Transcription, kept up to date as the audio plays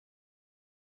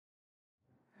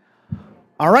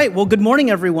All right, well, good morning,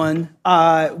 everyone.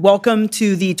 Welcome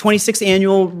to the 26th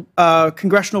Annual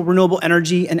Congressional Renewable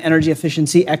Energy and Energy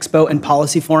Efficiency Expo and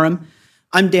Policy Forum.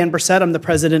 I'm Dan Brissett. I'm the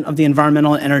president of the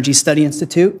Environmental and Energy Study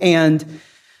Institute, and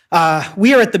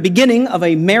we are at the beginning of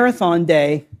a marathon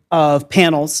day of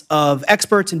panels of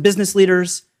experts and business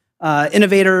leaders,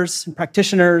 innovators and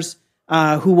practitioners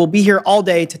who will be here all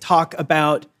day to talk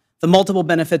about the multiple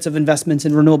benefits of investments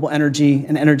in renewable energy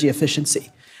and energy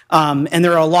efficiency. And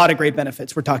there are a lot of great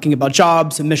benefits. We're talking about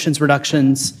jobs, emissions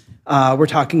reductions. We're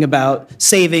talking about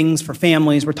savings for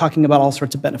families. We're talking about all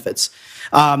sorts of benefits.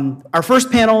 Our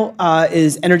first panel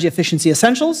is Energy Efficiency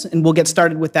Essentials, and we'll get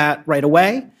started with that right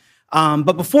away.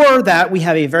 But before that, we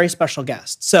have a very special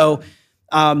guest. So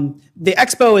the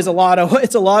expo is a lot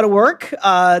of work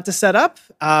to set up.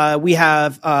 We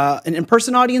have an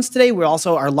in-person audience today. We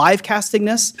also are live casting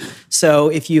this. So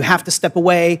if you have to step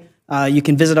away, you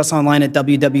can visit us online at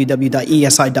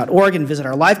www.eesi.org and visit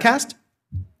our live cast.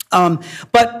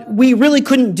 But we really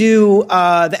couldn't do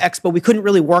the expo. We couldn't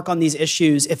really work on these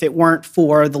issues if it weren't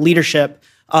for the leadership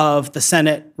of the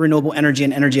Senate Renewable Energy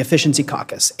and Energy Efficiency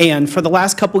Caucus. And for the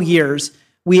last couple years,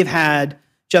 we have had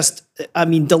just,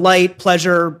 delight,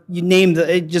 pleasure, you name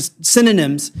just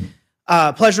synonyms,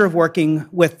 pleasure of working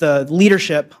with the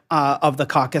leadership of the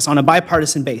caucus on a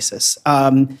bipartisan basis.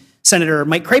 Senator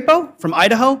Mike Crapo from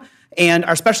Idaho, and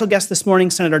our special guest this morning,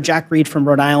 Senator Jack Reed from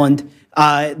Rhode Island.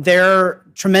 Their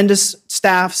tremendous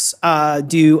staffs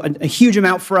do a huge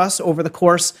amount for us over the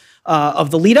course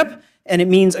of the lead-up, and it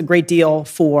means a great deal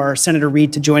for Senator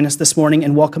Reed to join us this morning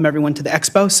and welcome everyone to the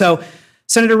expo. So,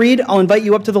 Senator Reed, I'll invite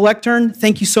you up to the lectern.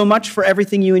 Thank you so much for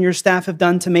everything you and your staff have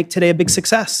done to make today a big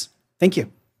success. Thank you.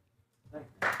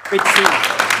 Great to see you.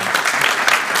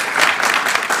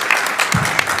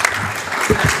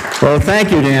 Well, thank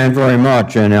you, Dan, very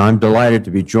much, and I'm delighted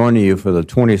to be joining you for the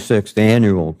 26th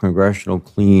Annual Congressional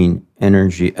Clean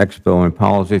Energy Expo and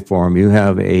Policy Forum. You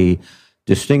have a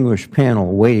distinguished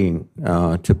panel waiting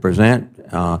to present,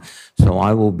 so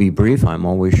I will be brief. I'm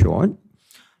always short,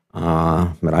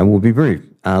 but I will be brief.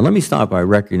 Let me start by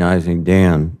recognizing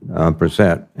Dan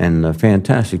Brissett and the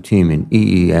fantastic team in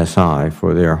EESI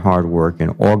for their hard work in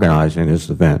organizing this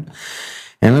event.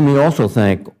 And let me also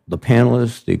thank the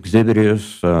panelists, the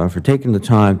exhibitors, for taking the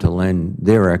time to lend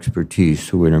their expertise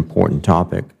to an important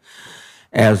topic.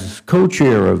 As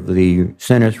co-chair of the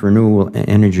Senate's Renewable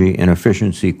Energy and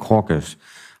Efficiency Caucus,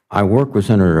 I work with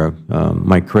Senator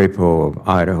Mike Crapo of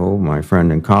Idaho, my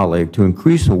friend and colleague, to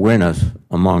increase awareness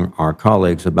among our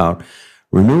colleagues about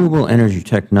renewable energy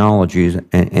technologies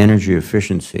and energy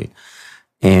efficiency.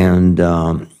 And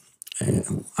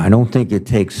I don't think it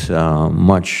takes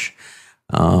much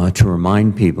to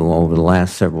remind people over the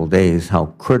last several days how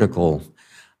critical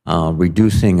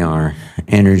reducing our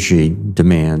energy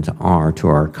demands are to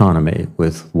our economy,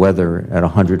 with weather at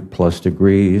 100+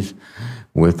 degrees,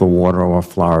 with the water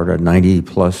off Florida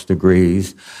 90+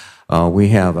 degrees. We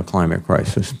have a climate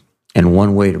crisis. And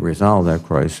one way to resolve that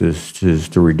crisis is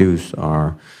to reduce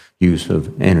our use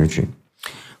of energy.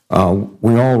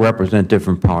 We all represent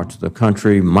different parts of the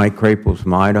country. Mike Crapo's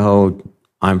from Idaho.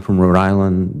 I'm from Rhode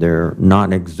Island. They're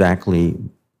not exactly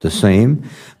the same,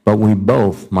 but we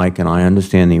both, Mike and I,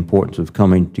 understand the importance of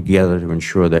coming together to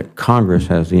ensure that Congress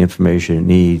has the information it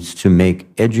needs to make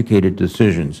educated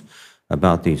decisions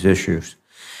about these issues.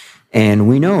 And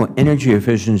we know energy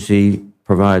efficiency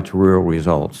provides real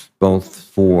results, both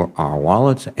for our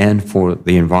wallets and for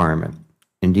the environment.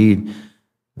 Indeed,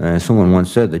 as someone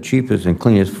once said, the cheapest and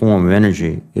cleanest form of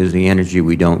energy is the energy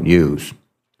we don't use.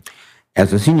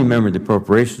 As a senior member of the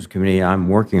Appropriations Committee, I'm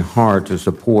working hard to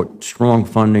support strong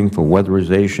funding for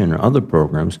weatherization and other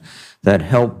programs that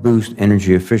help boost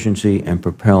energy efficiency and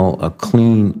propel a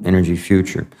clean energy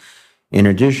future. In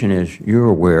addition, as you're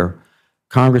aware,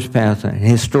 Congress passed a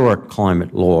historic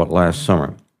climate law last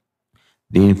summer.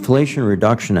 The Inflation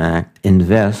Reduction Act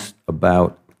invests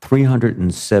about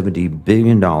 $370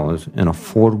 billion in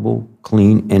affordable,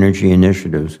 clean energy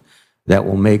initiatives that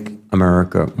will make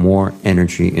America more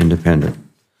energy independent.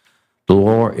 The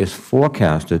law is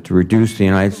forecasted to reduce the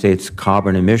United States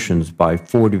carbon emissions by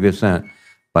 40%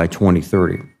 by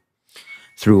 2030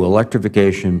 through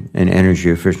electrification and energy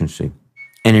efficiency.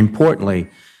 And importantly,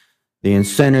 the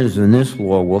incentives in this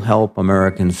law will help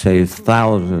Americans save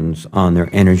thousands on their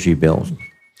energy bills.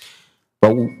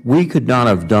 But we could not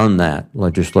have done that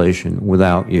legislation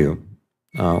without you,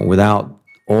 without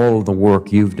all of the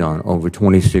work you've done over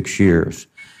 26 years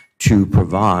to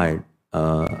provide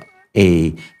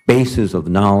a basis of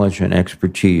knowledge and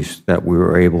expertise that we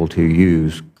were able to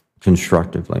use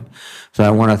constructively. So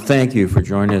I want to thank you for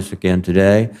joining us again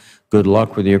today. Good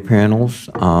luck with your panels,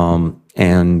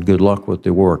 and good luck with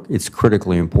the work. It's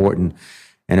critically important.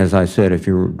 And as I said, if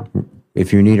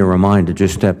you need a reminder,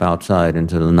 just step outside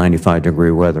into the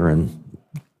 95-degree weather and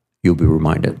you'll be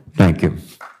reminded. Thank you.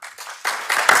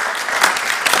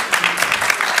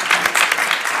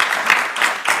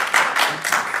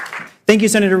 Thank you,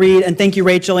 Senator Reid, and thank you,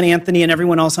 Rachel and Anthony and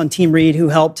everyone else on Team Reid who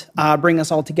helped bring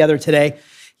us all together today.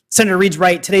 Senator Reid's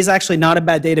right. Today's actually not a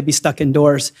bad day to be stuck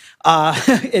indoors.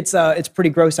 It's pretty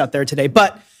gross out there today,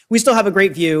 but we still have a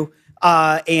great view,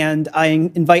 and I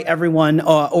invite everyone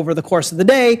over the course of the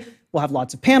day. We'll have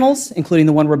lots of panels, including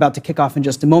the one we're about to kick off in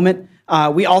just a moment.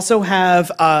 We also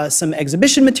have some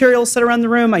exhibition materials set around the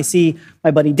room. I see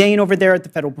my buddy Dane over there at the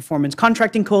Federal Performance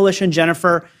Contracting Coalition.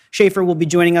 Jennifer Schaefer will be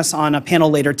joining us on a panel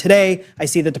later today. I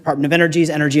see the Department of Energy's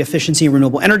Energy Efficiency and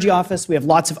Renewable Energy Office. We have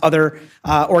lots of other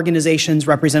organizations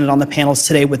represented on the panels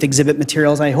today with exhibit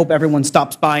materials. I hope everyone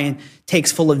stops by and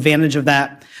takes full advantage of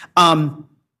that.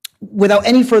 Without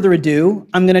any further ado,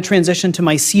 I'm going to transition to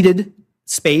my seated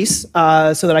space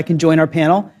so that I can join our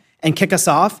panel and kick us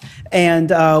off, and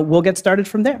we'll get started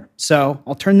from there. So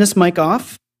I'll turn this mic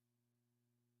off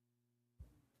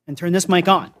and turn this mic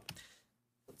on.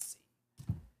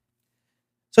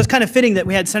 So it's kind of fitting that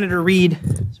we had Senator Reid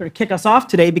sort of kick us off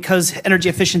today because energy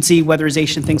efficiency,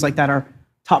 weatherization, things like that are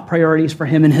top priorities for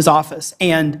him in his office.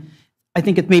 And I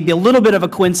think it may be a little bit of a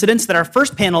coincidence that our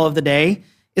first panel of the day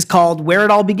is called Where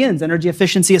It All Begins, Energy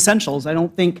Efficiency Essentials. I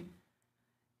don't think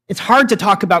it's hard to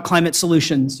talk about climate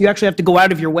solutions. You actually have to go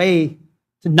out of your way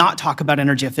to not talk about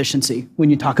energy efficiency when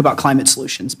you talk about climate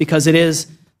solutions, because it is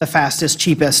the fastest,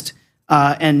 cheapest,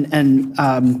 and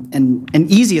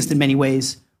easiest in many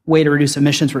ways way to reduce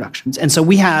emissions reductions. And so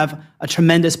we have a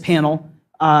tremendous panel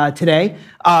today.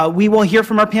 We will hear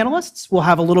from our panelists. We'll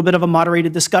have a little bit of a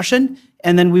moderated discussion,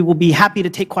 and then we will be happy to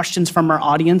take questions from our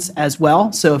audience as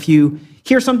well. So if you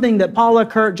hear something that Paula,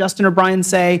 Curt, Justin, or Bryon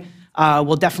say,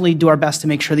 we'll definitely do our best to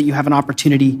make sure that you have an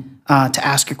opportunity to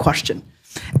ask your question.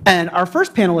 And our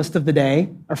first panelist of the day,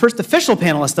 our first official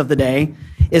panelist of the day,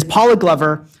 is Paula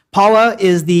Glover. Paula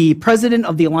is the president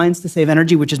of the Alliance to Save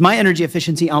Energy, which is my energy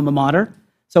efficiency alma mater.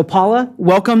 So Paula,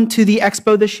 welcome to the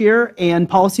Expo this year and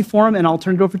Policy Forum, and I'll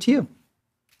turn it over to you.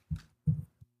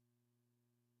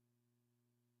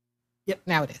 Yep,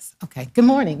 now it is. Okay, good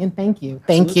morning and thank you.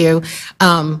 Thank you.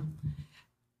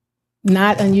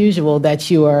 Not unusual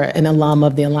that you are an alum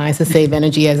of the Alliance to Save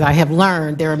Energy. As I have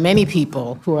learned, there are many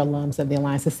people who are alums of the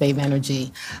Alliance to Save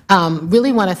Energy.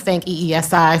 Really want to thank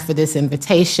EESI for this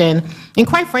invitation. And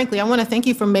quite frankly, I want to thank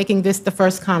you for making this the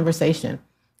first conversation.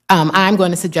 I'm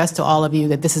going to suggest to all of you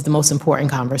that this is the most important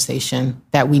conversation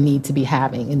that we need to be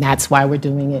having, and that's why we're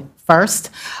doing it first.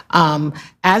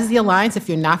 As the Alliance, if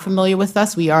you're not familiar with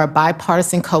us, we are a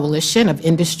bipartisan coalition of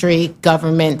industry,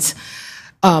 government,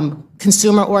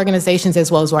 consumer organizations,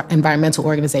 as well as our environmental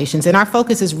organizations. And our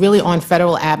focus is really on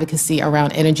federal advocacy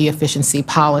around energy efficiency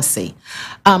policy.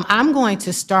 I'm going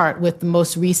to start with the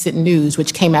most recent news,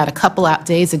 which came out a couple of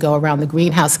days ago around the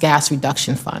Greenhouse Gas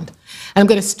Reduction Fund. And I'm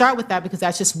going to start with that because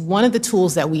that's just one of the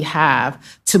tools that we have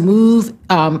to move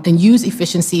and use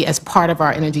efficiency as part of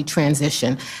our energy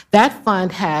transition. That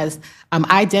fund has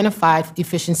identified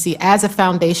efficiency as a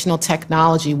foundational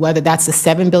technology, whether that's the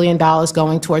 $7 billion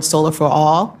going towards solar for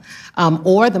all,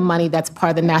 or the money that's part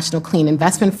of the National Clean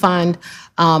Investment Fund.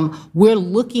 We're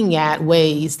looking at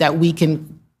ways that we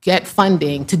can get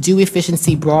funding to do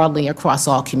efficiency broadly across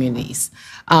all communities.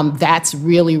 That's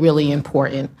really, really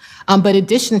important. But in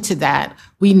addition to that,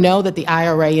 we know that the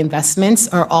IRA investments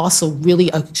are also really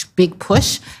a big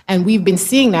push, and we've been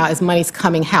seeing now as money's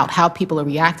coming out, how people are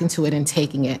reacting to it and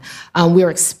taking it. We're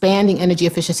expanding energy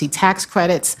efficiency tax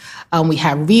credits. We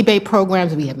have rebate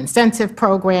programs, we have incentive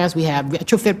programs, we have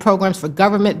retrofit programs for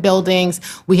government buildings,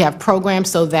 we have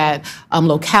programs so that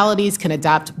localities can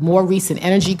adopt more recent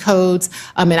energy codes.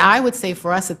 And I would say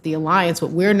for us at the Alliance,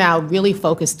 what we're now really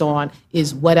focused on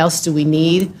is what else do we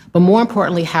need, but more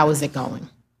importantly, how is it going?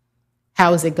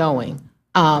 How is it going?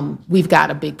 We've got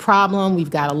a big problem. We've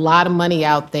got a lot of money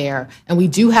out there, and we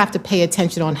do have to pay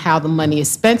attention on how the money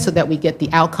is spent so that we get the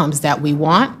outcomes that we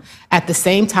want. At the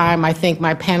same time, I think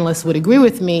my panelists would agree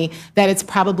with me that it's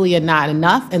probably not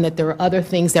enough and that there are other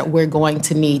things that we're going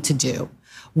to need to do.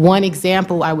 One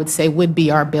example I would say would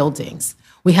be our buildings.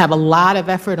 We have a lot of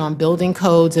effort on building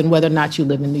codes, and whether or not you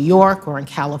live in New York or in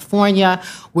California,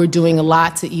 we're doing a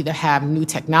lot to either have new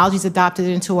technologies adopted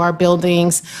into our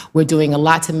buildings. We're doing a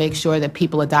lot to make sure that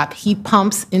people adopt heat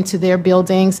pumps into their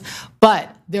buildings.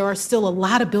 But there are still a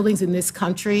lot of buildings in this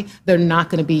country that are not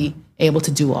going to be able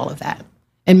to do all of that.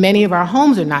 And many of our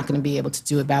homes are not going to be able to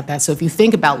do about that. So if you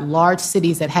think about large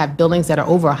cities that have buildings that are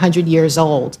over 100 years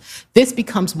old, this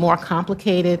becomes more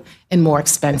complicated and more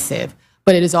expensive,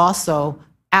 but it is also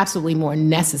absolutely more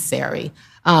necessary.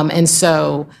 And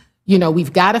so, you know,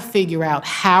 we've got to figure out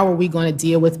how are we going to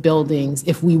deal with buildings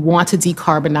if we want to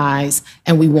decarbonize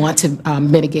and we want to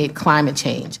mitigate climate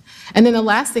change. And then the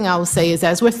last thing I will say is,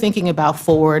 as we're thinking about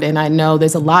forward, and I know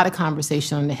there's a lot of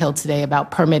conversation on the Hill today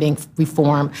about permitting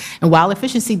reform, and while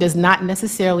efficiency does not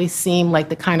necessarily seem like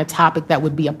the kind of topic that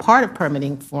would be a part of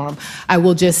permitting reform, I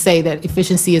will just say that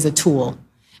efficiency is a tool.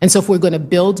 And so if we're going to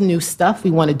build new stuff, we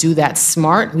want to do that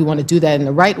smart, we want to do that in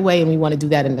the right way, and we want to do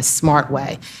that in the smart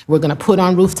way. We're going to put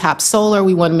on rooftop solar,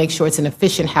 we want to make sure it's an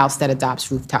efficient house that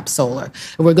adopts rooftop solar.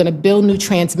 If we're going to build new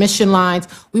transmission lines,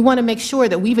 we want to make sure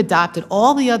that we've adopted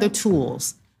all the other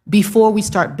tools before we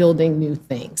start building new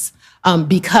things,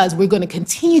 because we're going to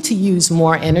continue to use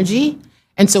more energy,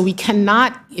 and so we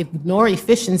cannot ignore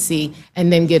efficiency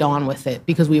and then get on with it,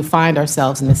 because we find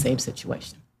ourselves in the same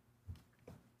situation.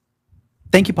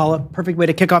 Thank you, Paula. Perfect way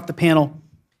to kick off the panel.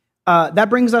 That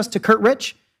brings us to Curt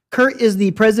Rich. Curt is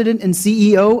the president and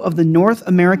CEO of the North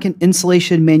American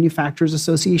Insulation Manufacturers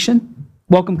Association.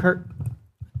 Welcome, Curt.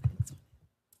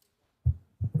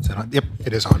 Is that on? Yep,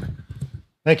 it is on.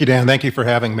 Thank you, Dan. Thank you for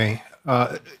having me.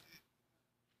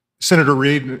 Senator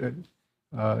Reid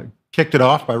kicked it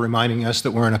off by reminding us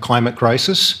that we're in a climate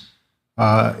crisis.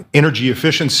 Energy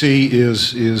efficiency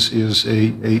is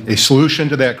a solution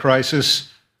to that crisis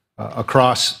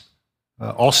across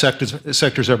all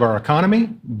sectors of our economy,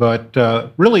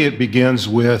 but really it begins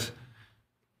with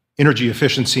energy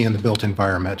efficiency in the built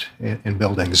environment in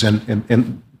buildings.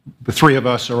 And the three of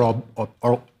us are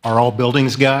all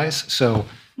buildings guys, so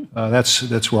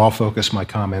that's where I'll focus my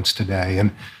comments today.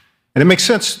 And it makes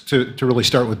sense to really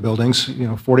start with buildings. You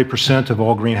know, 40% of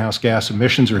all greenhouse gas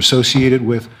emissions are associated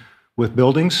with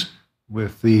buildings,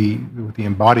 with the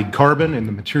embodied carbon and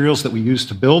the materials that we use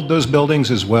to build those buildings,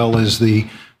 as well as the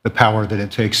power that it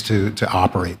takes to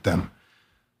operate them.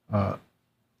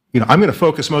 You know, I'm going to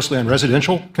focus mostly on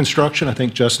residential construction. I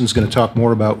think Justin's going to talk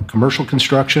more about commercial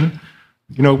construction.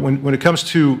 You know, when it comes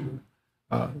to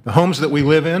the homes that we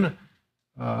live in,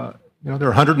 you know, there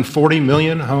are 140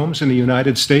 million homes in the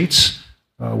United States.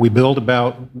 We build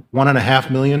about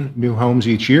 1.5 million new homes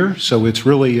each year, so it's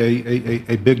really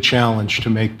a big challenge to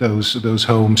make those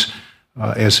homes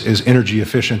as energy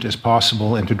efficient as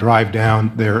possible and to drive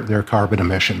down their carbon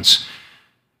emissions.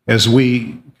 As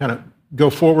we kind of go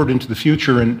forward into the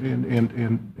future in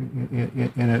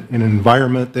an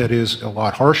environment that is a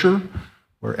lot harsher,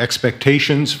 where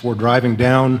expectations for driving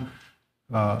down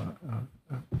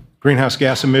greenhouse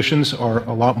gas emissions are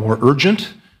a lot more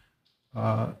urgent,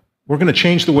 we're going to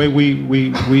change the way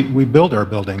we build our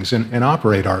buildings and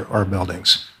operate our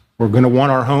buildings. We're going to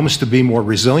want our homes to be more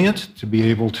resilient, to be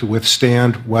able to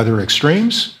withstand weather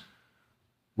extremes.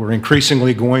 We're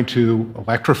increasingly going to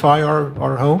electrify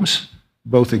our homes,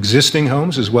 both existing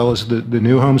homes as well as the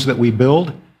new homes that we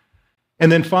build.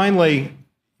 And then finally,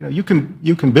 you know, you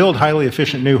can build highly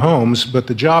efficient new homes, but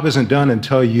the job isn't done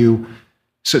until you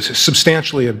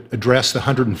substantially address the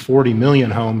 140 million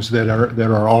homes that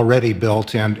are already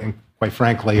built and quite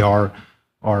frankly are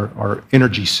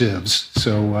energy sieves.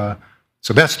 So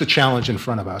that's the challenge in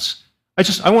front of us.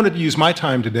 I wanted to use my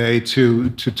time today to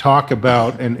talk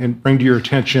about and bring to your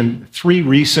attention 3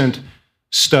 recent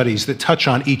studies that touch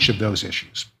on each of those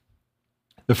issues.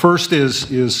 The first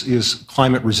is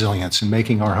climate resilience and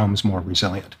making our homes more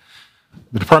resilient.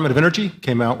 The Department of Energy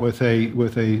came out with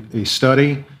a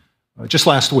study just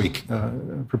last week,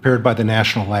 prepared by the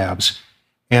national labs,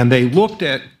 and they looked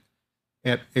at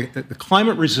the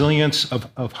climate resilience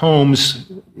of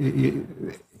homes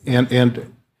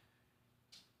and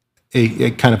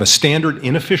a kind of a standard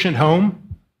inefficient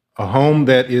home, a home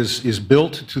that is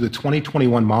built to the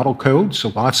 2021 model code, so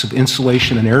lots of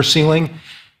insulation and air sealing,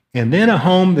 and then a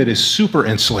home that is super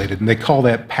insulated, and they call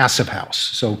that passive house,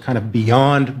 so kind of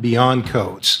beyond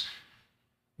codes.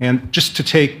 And just to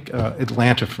take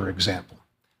Atlanta, for example.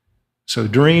 So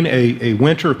during a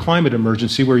winter climate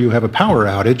emergency where you have a power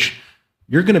outage,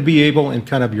 you're going to be able, in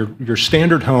kind of your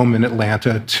standard home in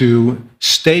Atlanta, to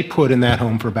stay put in that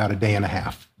home for about a day and a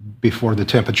half before the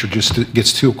temperature just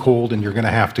gets too cold and you're going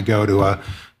to have to go to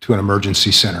an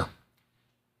emergency center.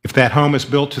 If that home is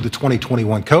built to the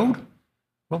 2021 code,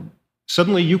 well,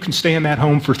 suddenly you can stay in that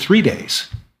home for 3 days.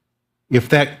 If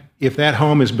that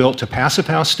home is built to passive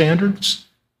house standards,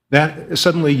 that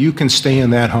suddenly you can stay in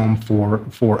that home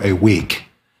for a week.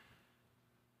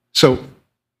 So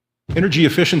energy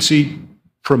efficiency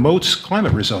promotes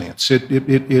climate resilience. It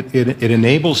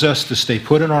enables us to stay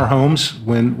put in our homes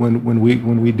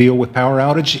when we deal with power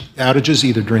outages,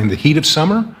 either during the heat of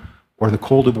summer or the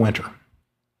cold of winter.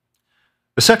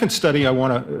 The second study I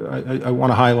want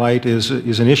to highlight is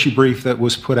an issue brief that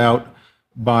was put out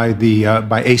by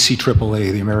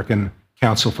ACAAA, the American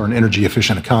Council for an Energy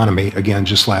Efficient Economy, again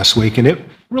just last week, and it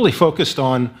really focused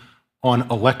on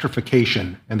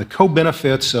electrification and the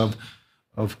co-benefits of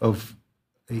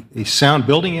a sound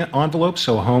building envelope,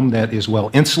 so a home that is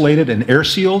well insulated and air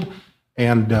sealed,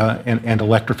 and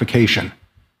electrification.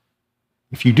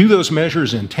 If you do those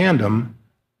measures in tandem,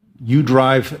 you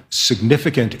drive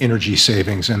significant energy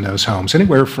savings in those homes,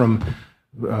 anywhere from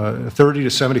 30 to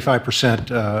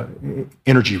 75%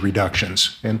 energy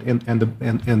reductions, and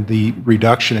the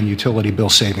reduction in utility bill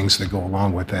savings that go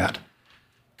along with that.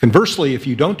 Conversely, if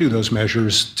you don't do those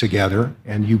measures together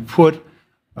and you put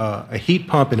a heat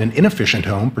pump in an inefficient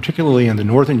home, particularly in the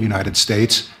northern United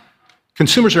States,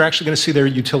 consumers are actually going to see their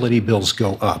utility bills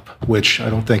go up, which I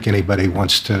don't think anybody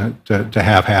wants to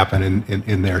have happen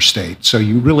in their state. So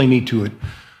you really need to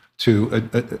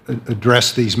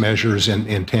address these measures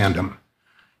in tandem.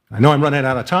 I know I'm running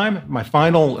out of time. My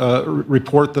final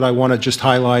report that I want to just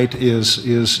highlight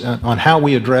is on how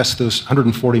we address those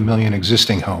 140 million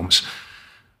existing homes.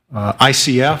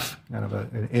 ICF, kind of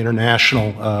an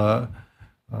international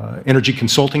energy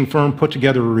consulting firm, put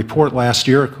together a report last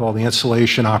year called the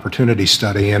Insulation Opportunity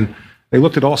Study, and they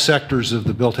looked at all sectors of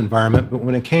the built environment, but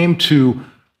when it came to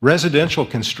residential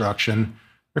construction,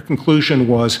 their conclusion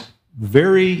was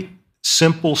very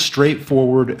simple,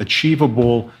 straightforward,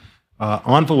 achievable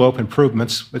envelope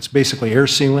improvements. It's basically air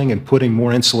sealing and putting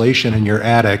more insulation in your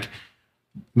attic,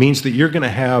 means that you're going to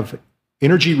have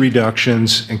energy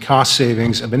reductions and cost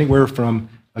savings of anywhere from,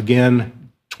 again,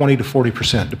 20 to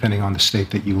 40%, depending on the state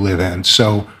that you live in.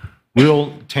 So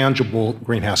real tangible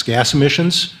greenhouse gas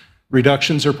emissions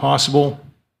reductions are possible,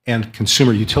 and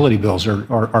consumer utility bills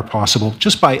are possible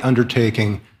just by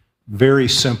undertaking very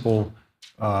simple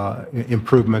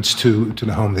improvements to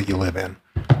the home that you live in.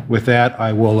 With that,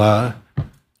 I will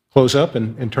close up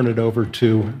and turn it over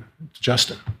to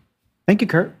Justin. Thank you,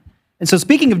 Curt. And so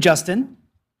speaking of Justin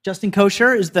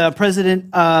Koscher is the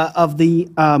president of the,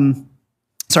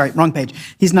 sorry, wrong page.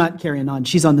 He's not carrying on.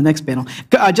 She's on the next panel.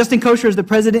 Justin Koscher is the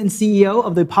president and CEO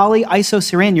of the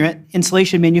Polyisocyanurate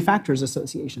Insulation Manufacturers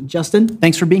Association. Justin,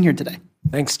 thanks for being here today.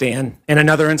 Thanks, Dan. And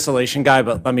another insulation guy,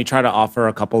 but let me try to offer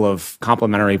a couple of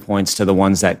complementary points to the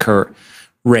ones that Curt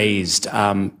raised.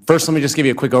 First, let me just give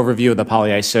you a quick overview of the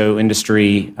polyiso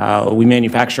industry. We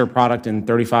manufacture product in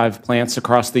 35 plants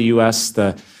across the U.S.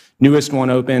 The newest one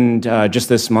opened just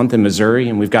this month in Missouri,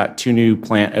 and we've got 2 new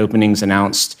plant openings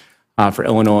announced for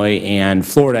Illinois and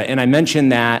Florida. And I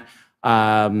mentioned that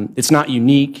it's not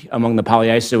unique among the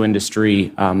polyiso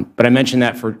industry, but I mentioned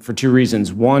that for 2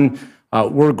 reasons. One,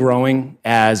 we're growing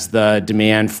as the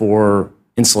demand for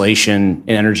insulation and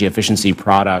energy efficiency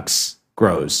products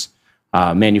grows.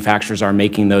 Manufacturers are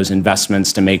making those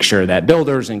investments to make sure that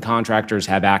builders and contractors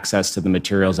have access to the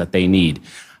materials that they need.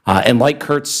 And like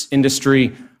Curt's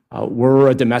industry, we're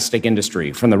a domestic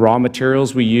industry. From the raw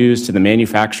materials we use to the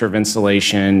manufacture of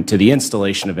insulation to the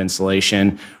installation of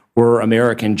insulation, we're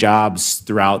American jobs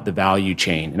throughout the value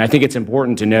chain. And I think it's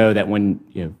important to know that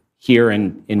when here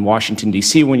in Washington,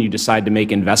 D.C., when you decide to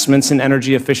make investments in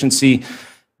energy efficiency,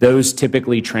 those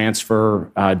typically transfer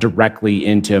directly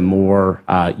into more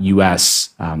U.S.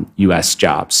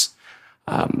 jobs.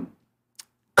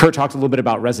 Curt talked a little bit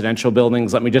about residential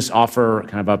buildings. Let me just offer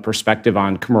kind of a perspective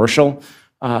on commercial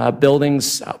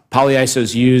buildings. Polyiso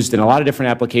is used in a lot of different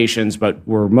applications, but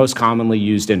we're most commonly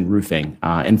used in roofing.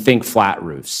 And think flat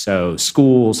roofs. So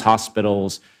schools,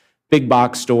 hospitals, big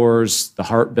box stores, the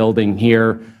Hart building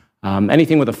here.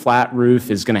 Anything with a flat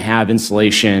roof is going to have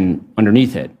insulation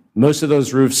underneath it. Most of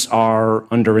those roofs are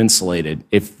under-insulated.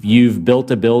 If you've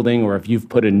built a building or if you've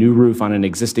put a new roof on an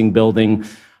existing building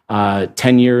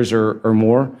 10 years or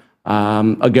more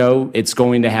ago, it's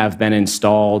going to have been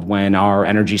installed when our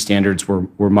energy standards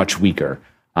were much weaker.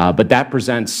 But that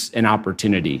presents an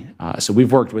opportunity. So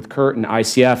we've worked with Curt and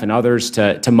ICF and others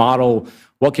to model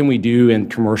what can we do in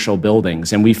commercial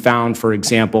buildings. And we found, for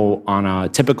example, on a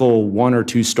typical 1 or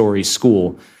 2 story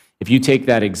school, if you take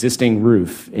that existing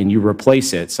roof and you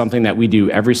replace it, something that we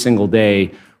do every single day,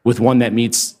 with one that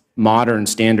meets modern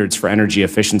standards for energy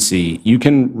efficiency, you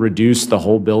can reduce the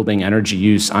whole building energy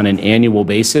use on an annual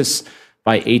basis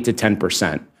by 8 to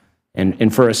 10%.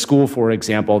 And for a school, for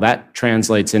example, that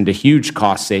translates into huge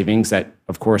cost savings that,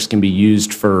 of course, can be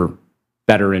used for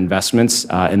better investments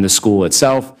in the school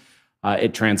itself.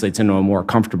 it translates into a more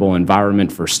comfortable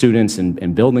environment for students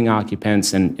and building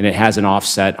occupants, and it has an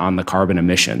offset on the carbon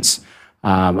emissions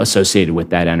associated with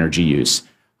that energy use.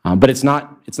 But it's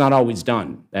not always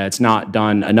done. It's not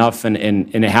done enough, and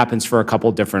it happens for a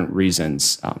couple different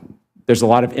reasons. There's a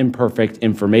lot of imperfect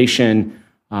information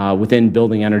within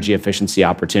building energy efficiency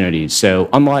opportunities. So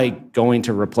unlike going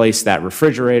to replace that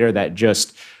refrigerator that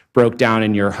just broke down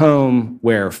in your home,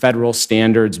 where federal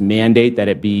standards mandate that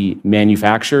it be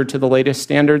manufactured to the latest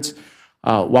standards,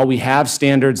 while we have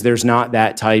standards, there's not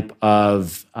that type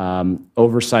of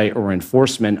oversight or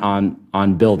enforcement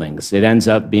on buildings. It ends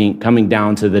up coming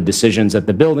down to the decisions that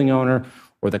the building owner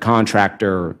or the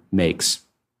contractor makes.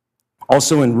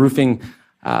 Also in roofing,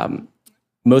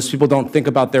 most people don't think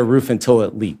about their roof until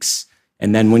it leaks.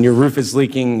 And then when your roof is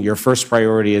leaking, your first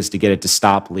priority is to get it to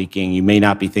stop leaking. You may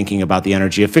not be thinking about the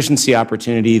energy efficiency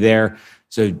opportunity there.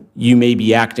 So you may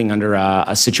be acting under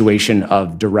a situation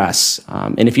of duress.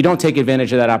 And if you don't take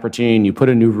advantage of that opportunity and you put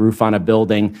a new roof on a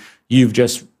building, you've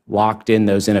just locked in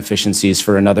those inefficiencies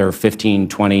for another 15,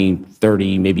 20,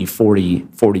 30, maybe 40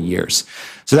 years.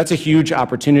 So that's a huge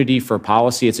opportunity for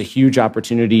policy. It's a huge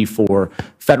opportunity for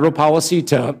federal policy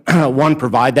to, one,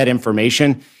 provide that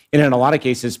information, and in a lot of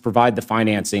cases, provide the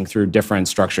financing through different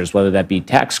structures, whether that be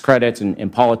tax credits,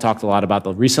 and Paula talked a lot about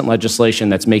the recent legislation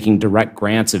that's making direct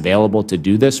grants available to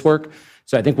do this work.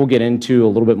 So I think we'll get into a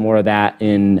little bit more of that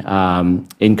in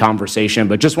conversation,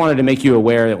 but just wanted to make you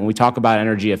aware that when we talk about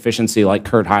energy efficiency, like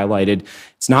Curt highlighted,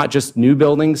 it's not just new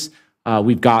buildings.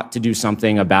 We've got to do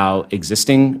something about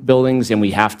existing buildings, and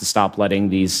we have to stop letting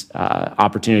these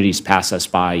opportunities pass us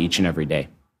by each and every day.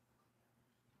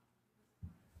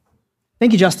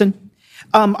 Thank you, Justin.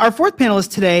 Our fourth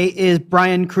panelist today is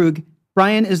Bryon Krug.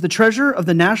 Bryon is the treasurer of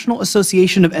the National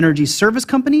Association of Energy Service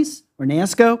Companies, or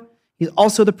NAESCO. He's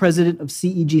also the president of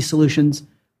CEG Solutions.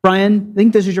 Bryon, I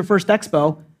think this is your first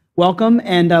expo. Welcome,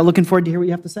 and looking forward to hear what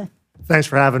you have to say. Thanks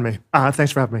for having me.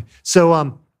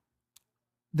 So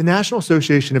the National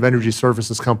Association of Energy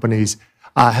Services Companies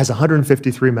has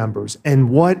 153 members, and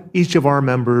what each of our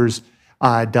members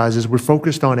does is we're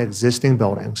focused on existing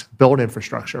buildings, build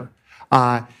infrastructure,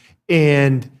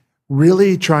 and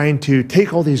really trying to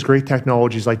take all these great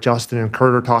technologies like Justin and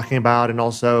Curt are talking about, and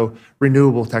also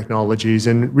renewable technologies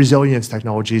and resilience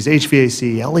technologies,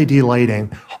 HVAC, LED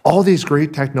lighting, all these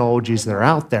great technologies that are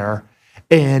out there,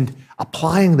 and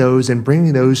applying those and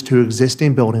bringing those to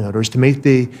existing building owners to make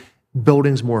the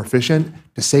buildings more efficient,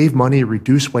 to save money,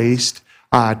 reduce waste,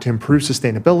 to improve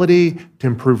sustainability, to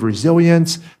improve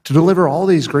resilience, to deliver all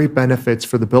these great benefits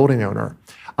for the building owner.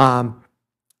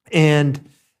 And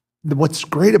what's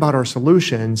great about our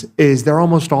solutions is they're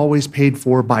almost always paid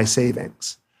for by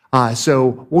savings.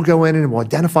 So we'll go in and we'll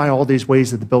identify all these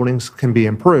ways that the buildings can be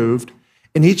improved,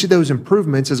 and each of those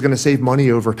improvements is going to save money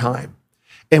over time.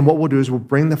 And what we'll do is we'll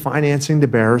bring the financing to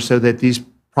bear so that these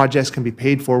projects can be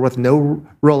paid for with no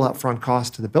real upfront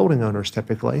cost to the building owners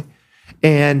typically.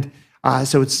 And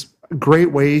so it's a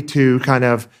great way to kind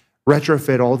of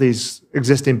retrofit all these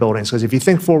existing buildings, because if you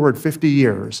think forward 50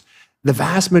 years, the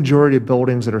vast majority of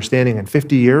buildings that are standing in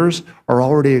 50 years are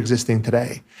already existing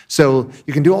today. So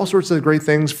you can do all sorts of great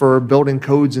things for building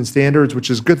codes and standards,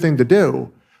 which is a good thing to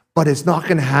do, but it's not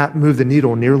going to move the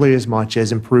needle nearly as much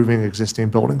as improving existing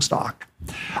building stock.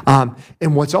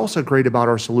 And what's also great about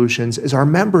our solutions is our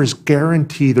members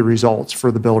guarantee the results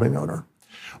for the building owner.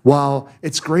 While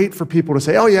it's great for people to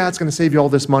say, oh yeah, it's going to save you all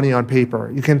this money on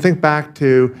paper, you can think back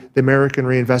to the American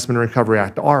Reinvestment and Recovery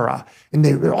Act, D-R.I, and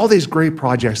there were all these great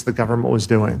projects the government was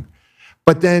doing.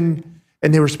 But then,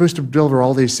 and they were supposed to deliver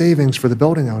all these savings for the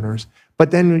building owners,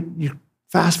 but then you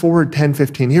fast forward 10,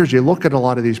 15 years, you look at a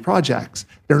lot of these projects,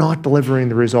 they're not delivering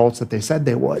the results that they said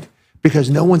they would, because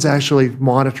no one's actually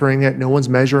monitoring it, no one's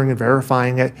measuring and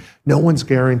verifying it, no one's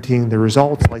guaranteeing the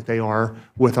results like they are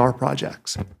with our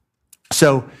projects.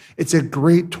 So it's a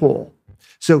great tool.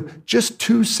 So just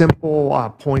two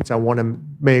simple points I want to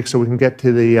make so we can get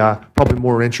to the probably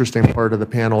more interesting part of the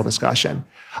panel discussion.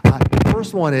 The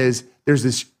first one is there's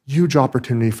this huge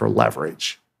opportunity for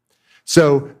leverage.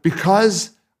 So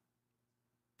because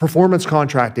performance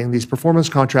contracting, these performance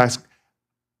contracts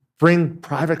bring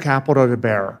private capital to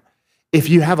bear, if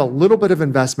you have a little bit of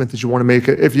investment that you want to make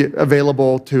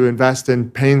available to invest in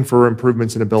paying for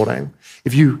improvements in a building,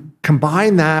 if you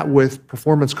combine that with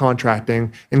performance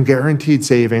contracting and guaranteed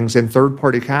savings and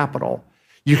third-party capital,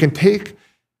 you can take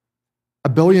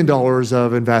 $1 billion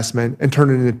of investment and turn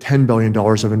it into $10 billion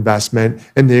of investment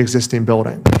in the existing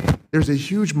building. There's a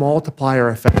huge multiplier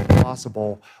effect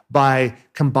possible by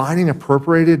combining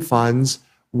appropriated funds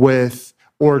with,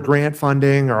 or grant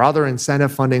funding or other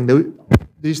incentive funding,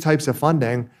 these types of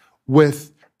funding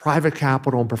with private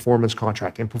capital and performance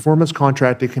contracting. Performance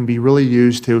contracting can be really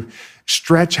used to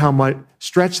stretch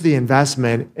the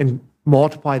investment and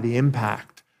multiply the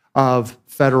impact of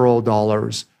federal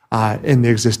dollars in the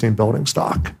existing building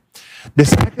stock. The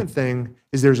second thing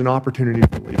is there's an opportunity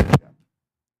for leadership.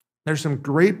 There's some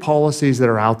great policies that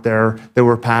are out there that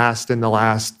were passed in the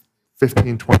last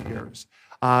 15, 20 years.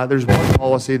 There's one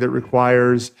policy that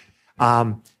requires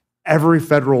every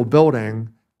federal building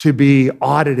to be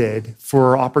audited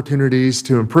for opportunities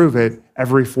to improve it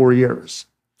every 4 years.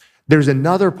 There's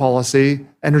another policy,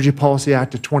 Energy Policy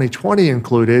Act of 2020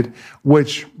 included,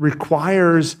 which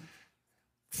requires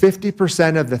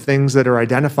 50% of the things that are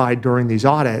identified during these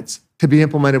audits to be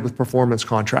implemented with performance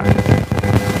contracts.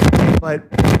 But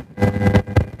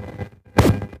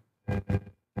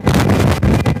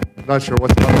I'm not sure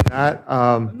what's up with that.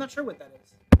 I'm not sure what that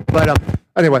is. But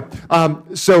anyway,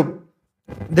 so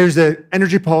there's the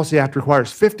Energy Policy Act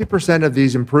requires 50% of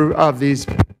these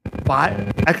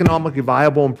economically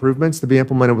viable improvements to be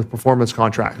implemented with performance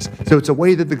contracts. So it's a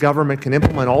way that the government can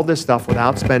implement all this stuff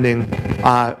without spending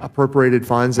appropriated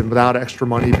funds and without extra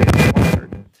money being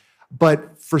required.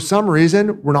 But for some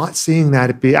reason, we're not seeing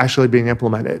that actually being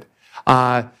implemented.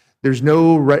 There's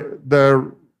no,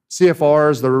 the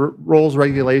CFRs, the rules,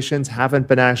 regulations haven't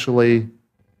been actually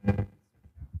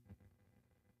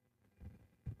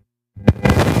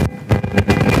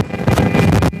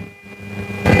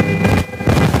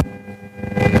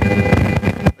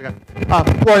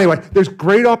well, anyway, there's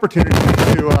great opportunity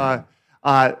to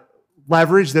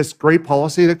leverage this great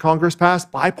policy that Congress passed.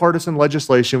 Bipartisan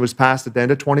legislation was passed at the end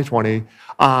of 2020.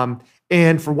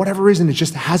 And for whatever reason, it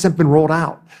just hasn't been rolled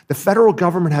out. The federal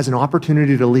government has an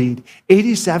opportunity to lead.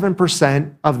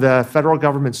 87% of the federal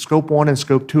government's Scope 1 and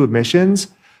Scope 2 emissions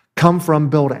come from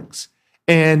buildings.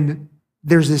 And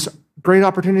there's this great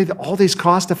opportunity that all these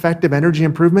cost-effective energy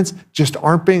improvements just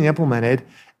aren't being implemented.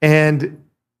 And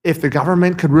if the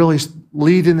government could really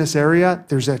lead in this area,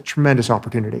 there's a tremendous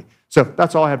opportunity. So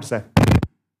that's all I have to say.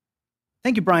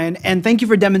 Thank you, Bryon, and thank you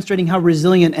for demonstrating how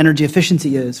resilient energy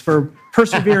efficiency is, for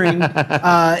persevering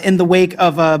in the wake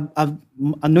of a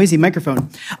noisy microphone.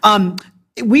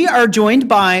 We are joined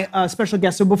by a special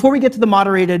guest. So before we get to the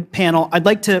moderated panel, I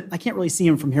can't really see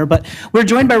him from here, but we're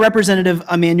joined by Representative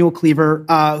Emanuel Cleaver,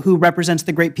 who represents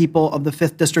the great people of the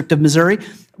 5th District of Missouri.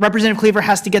 Representative Cleaver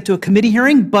has to get to a committee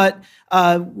hearing, but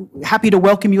happy to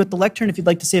welcome you at the lectern if you'd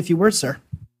like to say a few words, sir.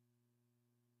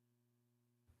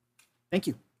 Thank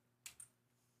you.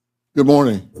 Good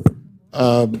morning.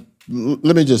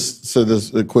 Let me just say this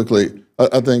quickly.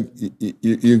 I think I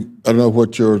don't know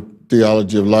what your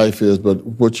theology of life is, but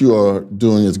what you are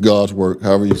doing is God's work.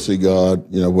 However you see God,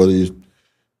 whether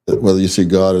you see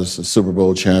God as a Super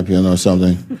Bowl champion or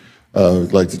something,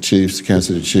 like the Chiefs, Kansas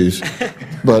City Chiefs,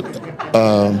 but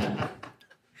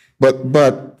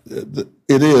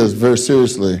it is very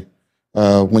seriously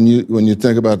when you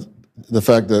think about the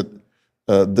fact that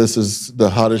this is the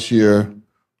hottest year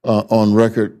on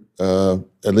record,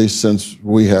 at least since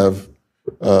we have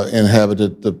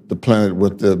inhabited the planet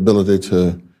with the ability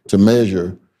to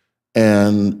measure,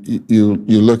 and you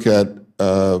look at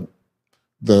the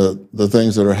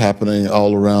things that are happening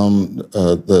all around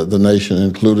the nation,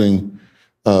 including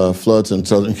floods in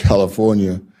Southern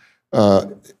California,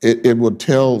 it would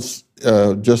tell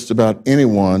just about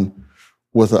anyone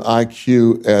with an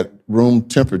IQ at room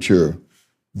temperature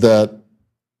that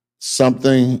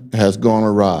something has gone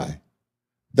awry,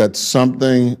 that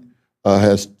something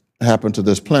has happened to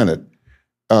this planet.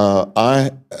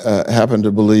 I happen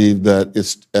to believe that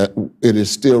it is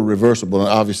still reversible, and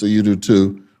obviously you do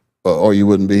too, or you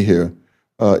wouldn't be here.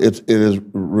 It is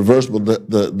reversible.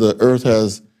 The Earth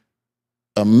has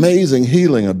amazing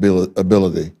healing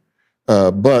ability,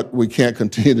 but we can't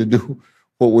continue to do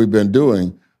what we've been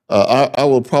doing. I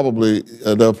will probably,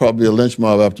 there'll probably be a lynch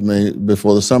mob after me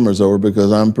before the summer's over,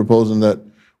 because I'm proposing that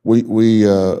we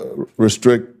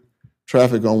restrict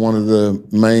traffic on one of the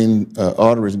main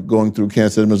arteries going through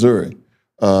Kansas City, Missouri.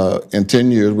 In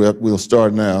 10 years, we'll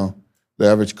start now. The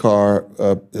average car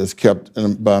is kept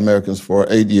by Americans for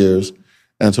 8 years,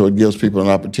 and so it gives people an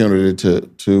opportunity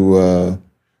to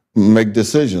make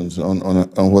decisions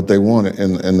on what they want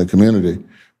in the community.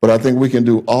 But I think we can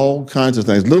do all kinds of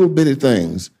things, little bitty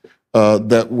things,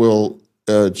 that will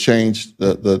change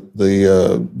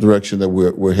the direction that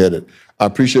we're headed. I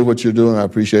appreciate what you're doing. I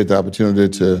appreciate the opportunity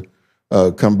to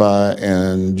come by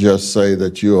and just say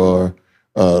that you are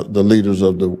the leaders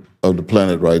of the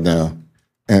planet right now,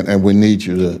 and we need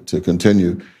you to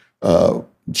continue.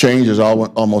 Change has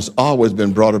almost always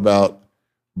been brought about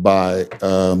by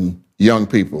young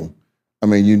people. I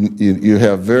mean, you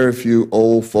have very few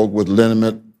old folk with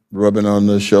rubbing on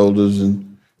their shoulders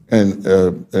and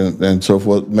so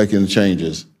forth, making the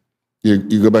changes.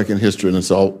 You go back in history, and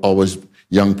it's always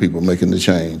young people making the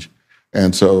change.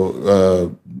 And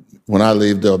so when I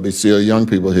leave, there'll be still young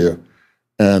people here.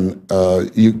 And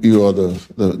you are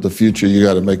the future. You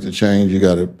got to make the change. You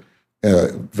got to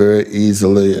very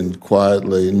easily and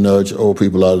quietly nudge old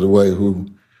people out of the way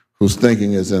whose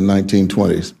thinking is in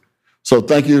 1920s. So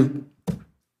thank you.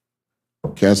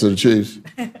 Cancer the Chiefs.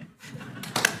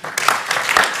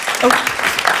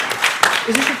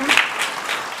 Is this your phone?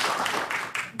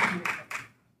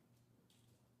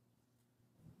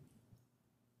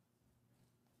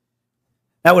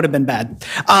 That would have been bad.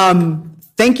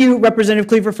 Thank you, Representative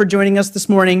Cleaver, for joining us this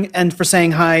morning and for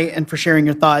saying hi and for sharing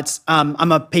your thoughts.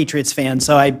 I'm a Patriots fan,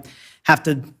 so I have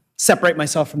to separate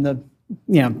myself from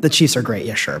the Chiefs are great,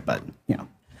 yeah, sure, but,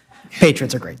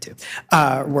 Patriots are great too.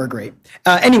 We're great.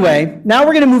 Anyway, now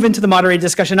we're going to move into the moderated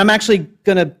discussion. I'm actually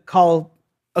going to call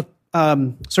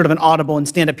sort of an audible and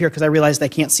stand up here because I realized I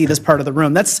can't see this part of the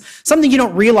room. That's something you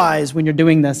don't realize when you're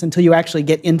doing this until you actually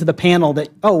get into the panel that,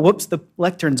 oh, whoops, the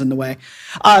lectern's in the way.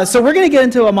 So we're going to get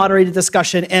into a moderated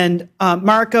discussion, and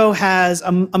Marco has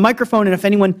a microphone, and if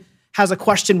anyone has a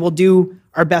question, we'll do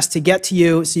our best to get to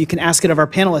you so you can ask it of our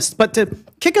panelists. But to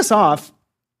kick us off,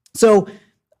 so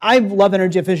I love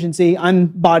energy efficiency. I'm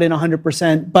bought in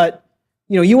 100%, but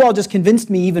you all just convinced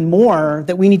me even more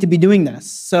that we need to be doing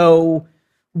this. So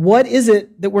what is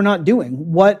it that we're not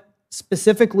doing? What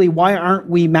specifically, why aren't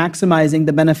we maximizing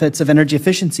the benefits of energy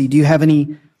efficiency? Do you have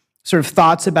any sort of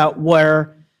thoughts about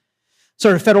where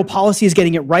sort of federal policy is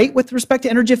getting it right with respect to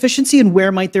energy efficiency, and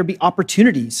where might there be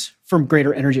opportunities for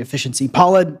greater energy efficiency?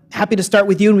 Paula, happy to start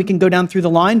with you and we can go down through the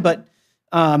line, but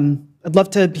I'd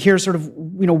love to hear sort of,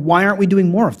 why aren't we doing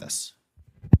more of this?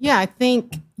 Yeah, I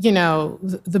think,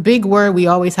 the big word we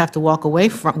always have to walk away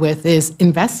with is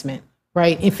investment.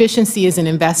 Right? Efficiency is an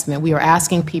investment. We are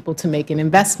asking people to make an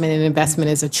investment, and investment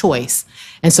is a choice.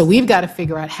 And so we've got to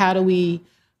figure out, how do we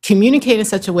communicate in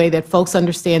such a way that folks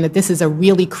understand that this is a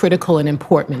really critical and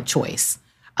important choice,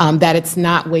 that it's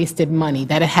not wasted money,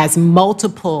 that it has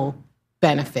multiple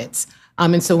benefits.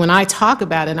 And so when I talk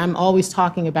about it, I'm always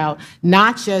talking about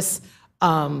not just,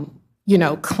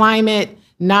 climate,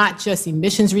 not just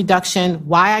emissions reduction.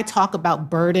 Why I talk about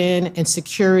burden and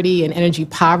security and energy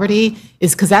poverty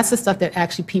is because that's the stuff that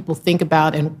actually people think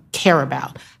about and care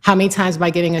about. How many times am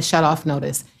I getting a shut-off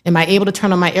notice? Am I able to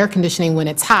turn on my air conditioning when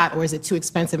it's hot, or is it too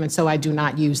expensive and so I do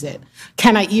not use it?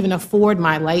 Can I even afford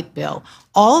my light bill?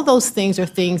 All of those things are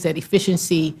things that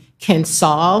efficiency can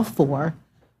solve for,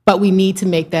 but we need to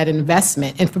make that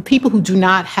investment. And for people who do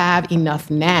not have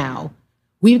enough now,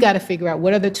 we've got to figure out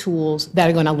what are the tools that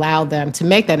are going to allow them to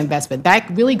make that investment. That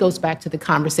really goes back to the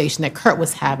conversation that Curt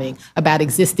was having about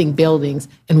existing buildings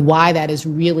and why that is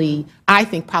really, I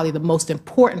think, probably the most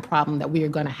important problem that we are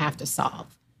going to have to solve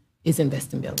is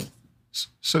invest in buildings.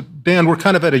 So, Dan, we're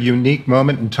kind of at a unique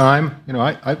moment in time.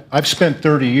 I've spent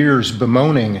 30 years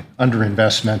bemoaning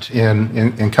underinvestment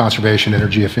in conservation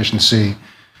energy efficiency,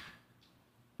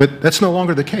 but that's no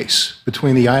longer the case.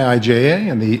 Between the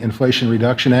IIJA and the Inflation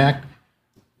Reduction Act,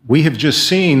 we have just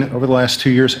seen over the last 2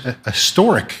 years a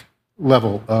historic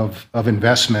level of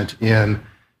investment in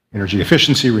energy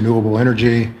efficiency, renewable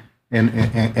energy,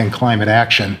 and climate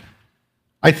action.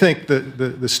 I think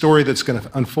the story that's going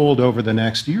to unfold over the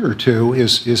next year or two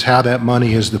is how that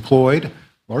money is deployed,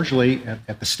 largely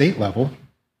at the state level,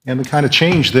 and the kind of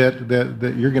change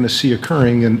that you're going to see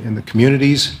occurring in the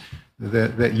communities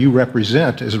that you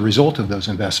represent as a result of those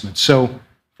investments. So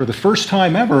for the first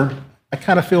time ever, I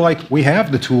kind of feel like we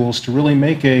have the tools to really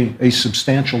make a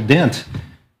substantial dent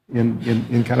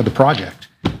in kind of the project.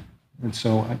 And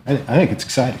so I think it's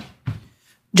exciting.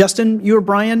 Justin, you or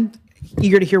Bryon,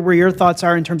 eager to hear where your thoughts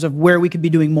are in terms of where we could be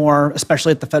doing more,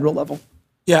 especially at the federal level.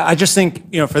 Yeah, I just think,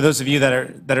 for those of you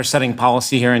that are setting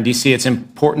policy here in DC, it's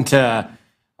important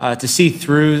to see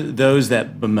through those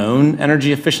that bemoan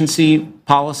energy efficiency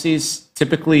policies.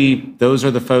 Typically, those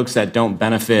are the folks that don't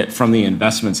benefit from the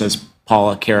investments as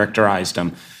Paula characterized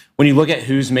them. When you look at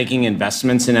who's making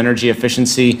investments in energy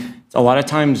efficiency, a lot of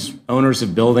times owners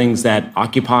of buildings that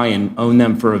occupy and own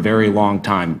them for a very long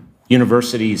time.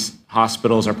 Universities,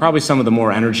 hospitals are probably some of the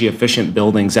more energy efficient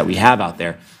buildings that we have out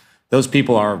there. Those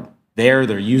people are there,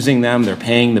 they're using them, they're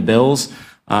paying the bills.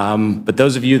 But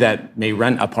those of you that may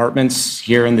rent apartments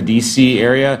here in the DC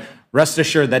area, rest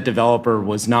assured that developer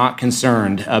was not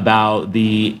concerned about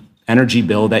the energy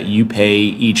bill that you pay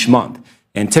each month.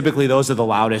 And typically those are the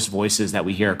loudest voices that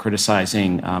we hear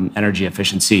criticizing energy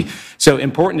efficiency. So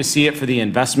important to see it for the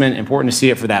investment, important to see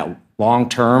it for that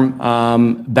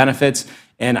long-term benefits.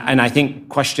 And I think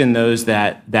question those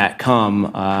that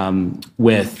come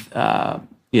with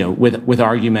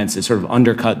arguments that sort of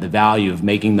undercut the value of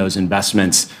making those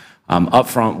investments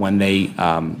upfront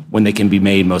when they can be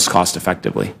made most cost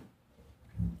effectively.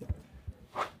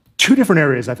 Two different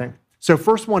areas, I think. So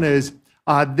first one is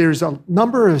there's a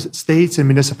number of states and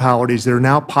municipalities that are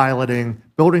now piloting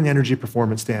building energy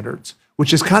performance standards,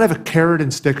 which is kind of a carrot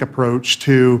and stick approach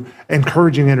to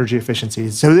encouraging energy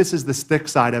efficiency. So this is the stick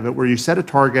side of it, where you set a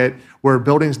target where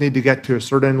buildings need to get to a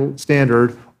certain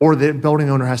standard, or the building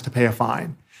owner has to pay a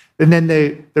fine. And then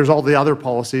there's all the other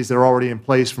policies that are already in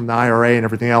place from the IRA and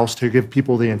everything else to give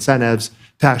people the incentives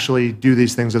to actually do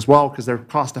these things as well, because they're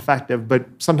cost effective, but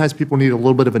sometimes people need a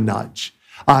little bit of a nudge.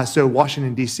 So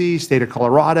Washington, D.C., state of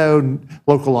Colorado,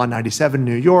 local law 97,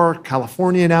 New York,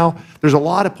 California now, there's a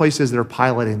lot of places that are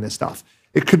piloting this stuff.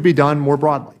 It could be done more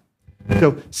broadly.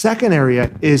 So second area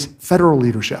is federal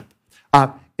leadership.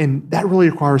 And that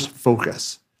really requires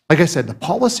focus. Like I said, the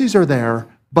policies are there,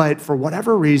 but for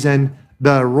whatever reason,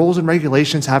 the rules and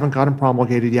regulations haven't gotten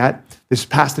promulgated yet. This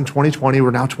passed in 2020. We're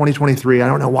now 2023. I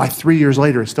don't know why 3 years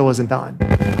later it still isn't done.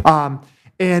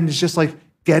 And it's just like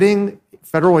getting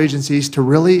federal agencies to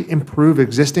really improve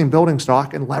existing building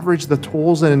stock and leverage the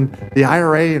tools and the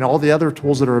IRA and all the other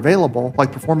tools that are available,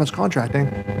 like performance contracting.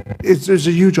 There's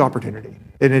a huge opportunity.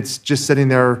 And it's just sitting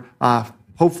there,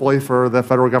 hopefully, for the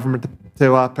federal government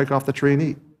to pick off the tree and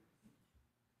eat.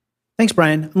 Thanks,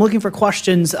 Bryon. I'm looking for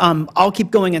questions. I'll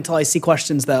keep going until I see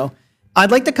questions, though.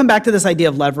 I'd like to come back to this idea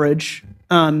of leverage.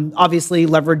 Obviously,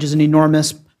 leverage is an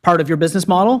enormous part of your business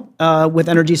model with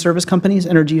energy service companies,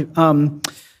 energy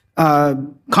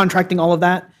contracting, all of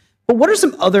that. But what are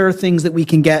some other things that we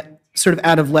can get sort of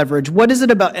out of leverage? What is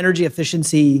it about energy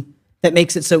efficiency that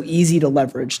makes it so easy to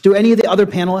leverage? Do any of the other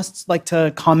panelists like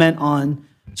to comment on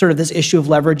sort of this issue of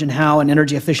leverage and how an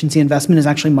energy efficiency investment is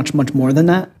actually much, much more than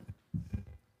that?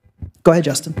 Go ahead,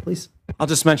 Justin, please. I'll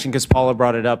just mention, because Paula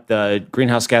brought it up, the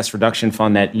Greenhouse Gas Reduction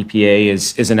Fund that EPA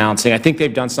is announcing. I think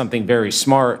they've done something very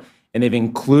smart, and they've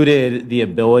included the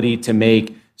ability to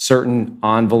make certain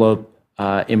envelope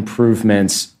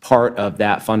improvements part of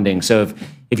that funding. So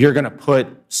if you're going to put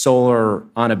solar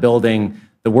on a building,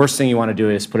 the worst thing you want to do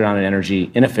is put it on an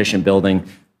energy inefficient building.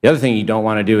 The other thing you don't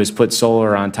want to do is put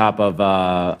solar on top of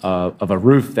a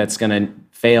roof that's going to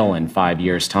fail in 5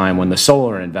 years' time when the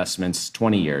solar investment's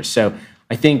 20 years. So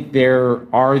I think there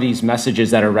are these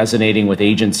messages that are resonating with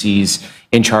agencies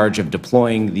in charge of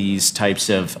deploying these types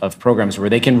of programs where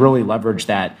they can really leverage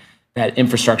that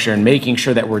infrastructure and making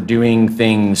sure that we're doing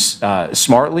things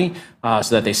smartly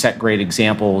so that they set great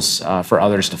examples for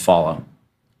others to follow.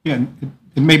 Yeah,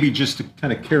 and maybe just to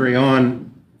kind of carry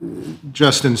on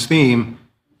Justin's theme,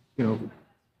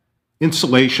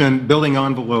 insulation, building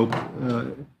envelope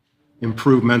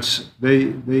improvements,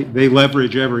 they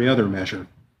leverage every other measure.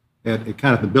 At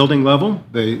kind of the building level,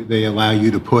 they allow you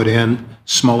to put in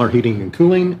smaller heating and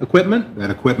cooling equipment.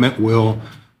 That equipment will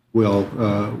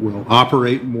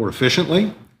operate more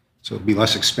efficiently, so it'll be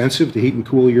less expensive to heat and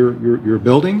cool your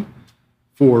building.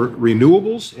 For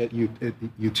renewables at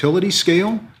utility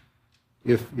scale,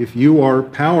 if you are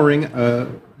powering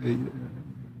an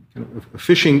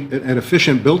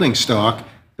efficient building stock,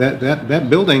 that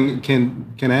building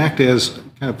can act as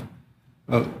kind of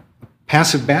a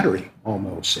passive battery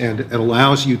almost, and it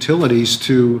allows utilities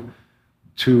to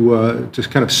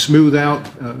kind of smooth out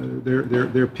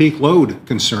their peak load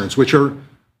concerns, which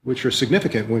are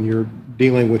significant when you're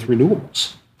dealing with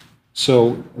renewables.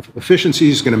 So efficiency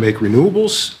is going to make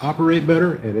renewables operate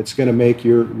better, and it's going to make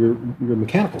your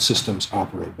mechanical systems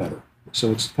operate better.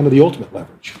 So it's kind of the ultimate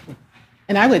leverage.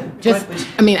 And I would just,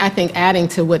 I think adding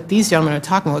to what these gentlemen are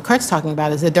talking, what Kurt's talking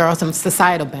about, is that there are some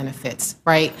societal benefits,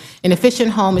 right? An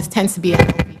efficient home tends to be a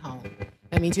healthy home.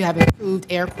 That means you have improved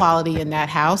air quality in that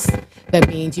house. That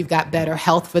means you've got better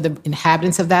health for the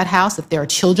inhabitants of that house. If there are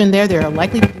children there, they're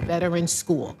likely to do better in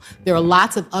school. There are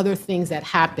lots of other things that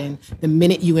happen the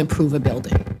minute you improve a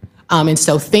building. And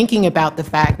so thinking about the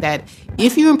fact that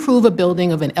if you improve a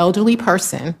building of an elderly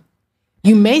person,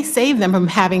 you may save them from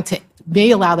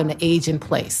may allow them to age in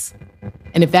place.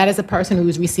 And if that is a person who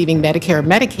is receiving Medicare or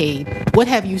Medicaid, what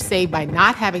have you saved by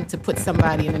not having to put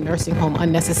somebody in a nursing home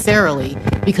unnecessarily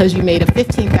because you made a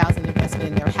 $15,000 investment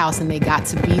in their house and they got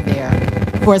to be there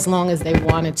for as long as they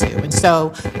wanted to? And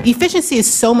so efficiency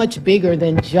is so much bigger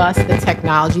than just the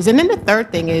technologies. And then the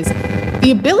third thing is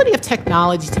the ability of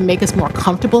technology to make us more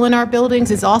comfortable in our buildings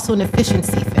is also an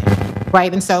efficiency thing,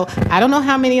 right? And so I don't know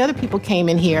how many other people came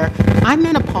in here. I'm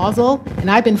menopausal and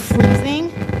I've been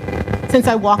freezing since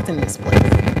I walked in this place,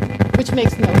 which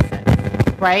makes no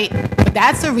sense. right? But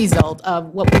that's a result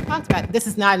of what we talked about. This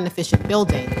is not an efficient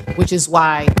building, which is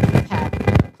why we have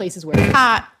places where it's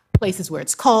hot, places where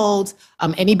it's cold.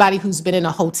 Anybody who's been in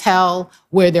a hotel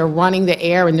where they're running the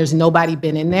air and there's nobody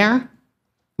been in there,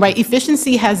 right?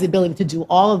 Efficiency has the ability to do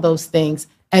all of those things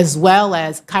as well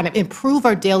as kind of improve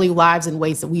our daily lives in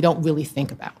ways that we don't really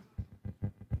think about.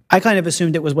 I kind of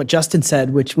assumed it was what Justin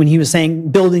said, which when he was saying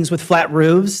buildings with flat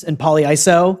roofs and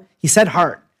polyiso, he said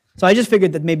heart. So I just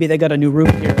figured that maybe they got a new roof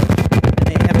here and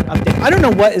they haven't updated. I don't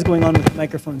know what is going on with the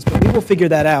microphones, but we will figure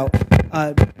that out.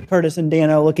 Curtis and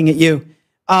Dano, looking at you.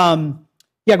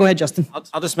 Yeah, go ahead, Justin.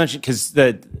 I'll just mention, because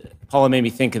Paula made me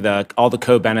think of all the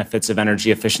co-benefits of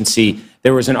energy efficiency.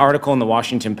 There was an article in the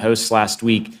Washington Post last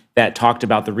week that talked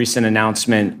about the recent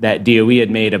announcement that DOE had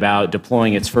made about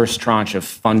deploying its first tranche of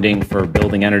funding for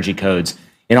building energy codes.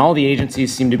 And all the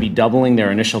agencies seem to be doubling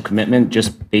their initial commitment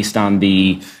just based on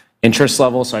the interest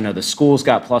level. So I know the schools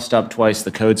got plussed up twice,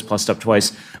 the codes plussed up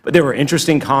twice. But there were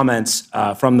interesting comments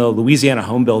from the Louisiana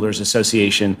Home Builders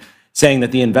Association saying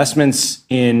that the investments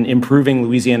in improving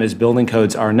Louisiana's building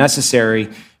codes are necessary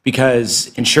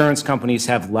because insurance companies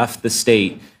have left the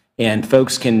state and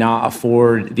folks cannot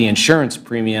afford the insurance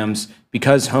premiums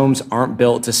because homes aren't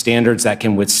built to standards that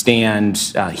can withstand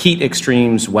heat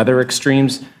extremes, weather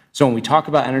extremes. So when we talk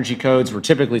about energy codes, we're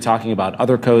typically talking about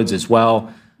other codes as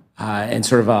well. And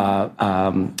sort of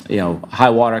high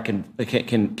water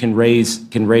can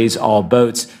raise all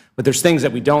boats. But there's things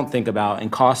that we don't think about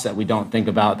and costs that we don't think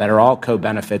about that are all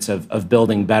co-benefits of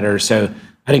building better. So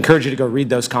I'd encourage you to go read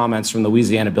those comments from the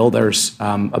Louisiana builders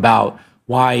about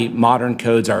why modern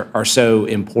codes are so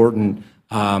important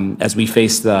as we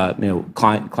face the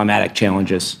climatic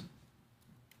challenges.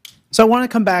 So I want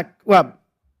to come back. Well,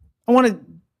 I want to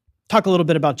talk a little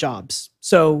bit about jobs.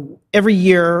 So every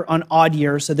year on odd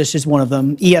years, so this is one of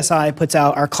them, EESI puts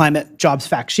out our climate jobs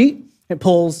fact sheet. It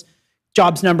pulls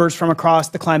jobs numbers from across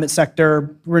the climate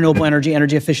sector, renewable energy,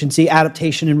 energy efficiency,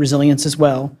 adaptation, and resilience as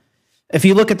well. If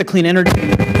you look at the clean energy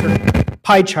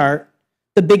pie chart,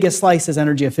 the biggest slice is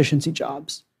energy efficiency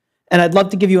jobs. And I'd love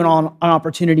to give you an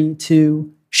opportunity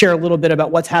to share a little bit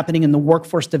about what's happening in the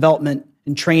workforce development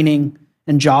and training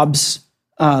and jobs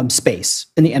space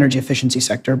in the energy efficiency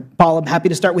sector. Paula, I'm happy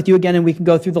to start with you again and we can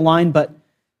go through the line, but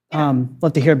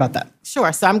love to hear about that.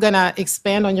 Sure. So I'm going to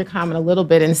expand on your comment a little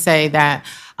bit and say that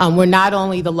we're not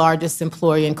only the largest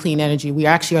employer in clean energy, we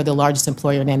actually are the largest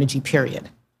employer in energy, period.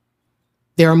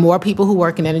 There are more people who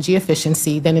work in energy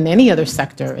efficiency than in any other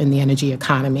sector in the energy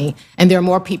economy, and there are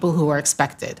more people who are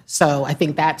expected. So I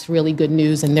think that's really good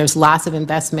news, and there's lots of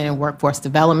investment in workforce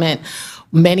development.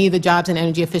 Many of the jobs in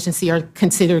energy efficiency are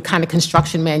considered kind of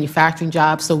construction manufacturing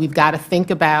jobs, so we've got to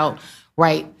think about,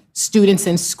 right, students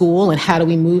in school and how do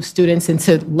we move students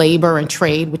into labor and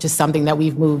trade, which is something that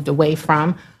we've moved away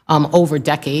from over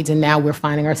decades, and now we're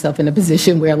finding ourselves in a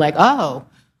position where like, oh,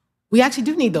 we actually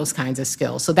do need those kinds of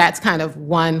skills. So that's kind of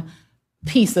one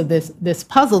piece of this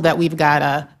puzzle that we've got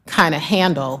to kind of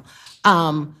handle.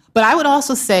 But I would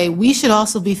also say we should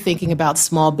also be thinking about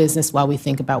small business while we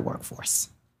think about workforce.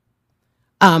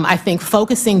 I think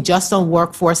focusing just on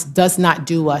workforce does not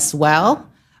do us well.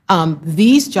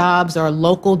 These jobs are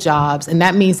local jobs, and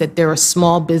that means that there are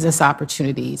small business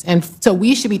opportunities. And so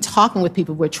we should be talking with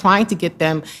people. We're trying to get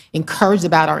them encouraged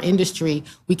about our industry.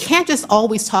 We can't just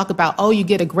always talk about, oh, you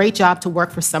get a great job to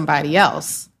work for somebody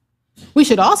else. We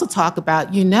should also talk about,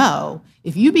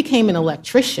 if you became an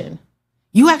electrician,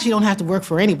 you actually don't have to work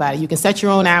for anybody. You can set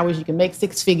your own hours, you can make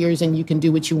six figures, and you can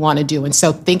do what you want to do. And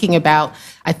so thinking about,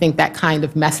 I think, that kind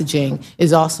of messaging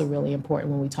is also really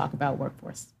important when we talk about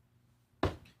workforce.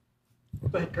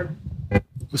 Go ahead, Kurt.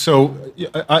 So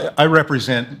I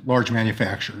represent large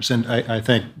manufacturers, and I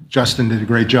think Justin did a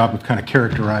great job of kind of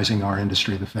characterizing our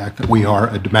industry, the fact that we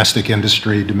are a domestic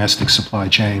industry, domestic supply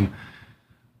chain.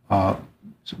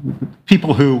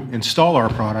 People who install our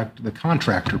product, the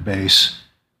contractor base,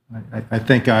 I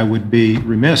think I would be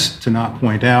remiss to not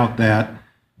point out that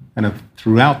kind of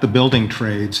throughout the building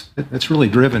trades, that's really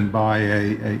driven by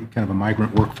a kind of a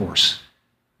migrant workforce.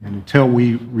 And until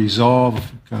we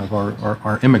resolve kind of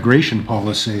our immigration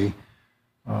policy,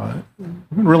 we're going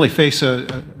to really face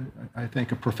I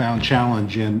think, a profound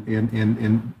challenge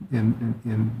in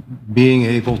being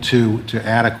able to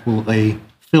adequately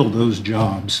fill those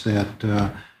jobs that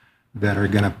are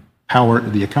going to power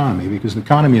the economy, because the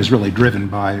economy is really driven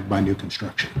by new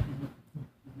construction.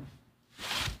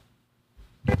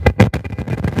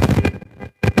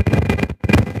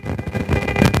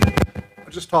 I'll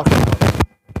just talk about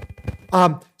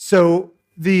so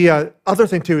the other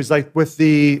thing too is like with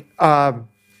the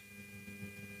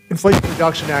Inflation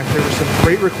Reduction Act, there were some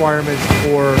great requirements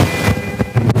for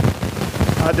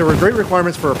there were great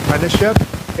requirements for apprenticeship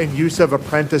and use of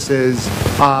apprentices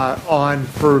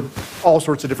for all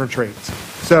sorts of different trades.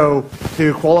 So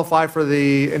to qualify for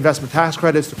the investment tax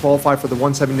credits, to qualify for the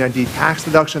 179D tax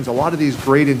deductions, a lot of these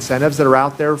great incentives that are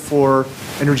out there for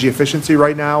energy efficiency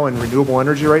right now and renewable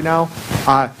energy right now,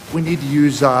 we need to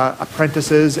use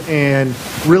apprentices and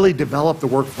really develop the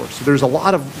workforce. So there's a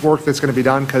lot of work that's going to be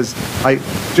done because,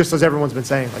 just as everyone's been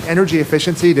saying, like energy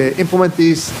efficiency, to implement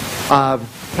these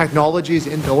technologies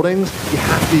in buildings, you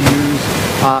have to use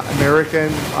American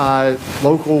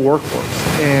local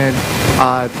workforce. And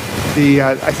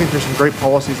I think there's some great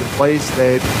policies in place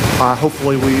that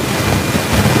hopefully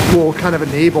will kind of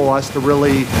enable us to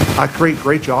really create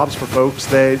great jobs for folks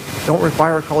that don't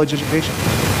require a college education.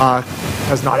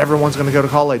 Because not everyone's going to go to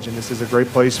college, and this is a great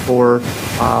place for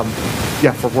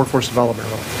workforce development,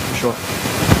 really, for sure.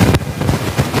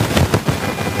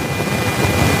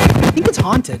 I think it's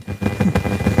haunted.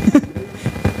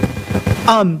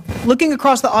 Looking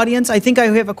across the audience, I think I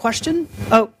have a question.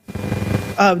 Oh,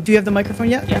 do you have the microphone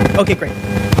yet? Yeah. Okay, great.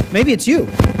 Maybe it's you.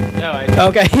 No, I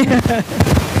don't. Okay.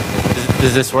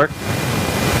 Does this work?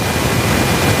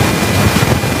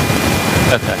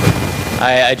 Okay.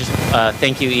 I just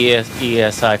thank you,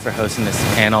 EESI, for hosting this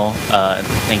panel.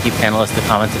 Thank you, panelists. The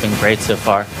comments have been great so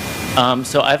far.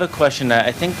 So I have a question that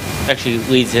I think actually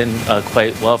leads in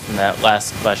quite well from that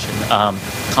last question.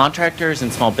 Contractors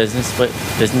and small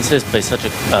businesses play such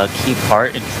a key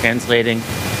part in translating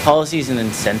policies and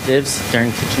incentives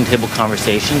during kitchen table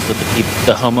conversations with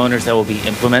the homeowners that will be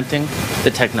implementing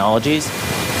the technologies.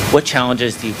 What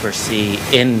challenges do you foresee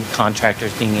in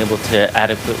contractors being able to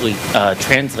adequately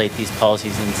translate these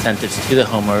policies and incentives to the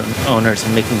homeowners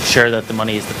and making sure that the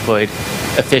money is deployed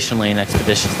efficiently and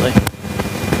expeditiously?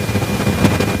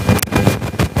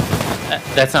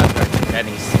 That's not directed at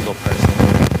any single person.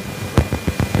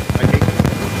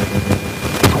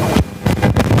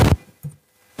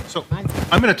 So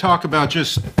I'm going to talk about,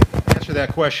 just answer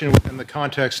that question within the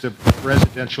context of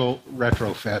residential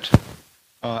retrofit.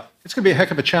 It's going to be a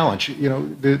heck of a challenge. You know,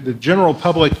 the general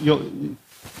public,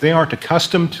 they aren't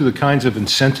accustomed to the kinds of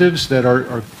incentives that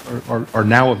are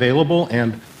now available,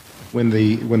 and when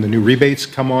the new rebates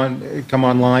come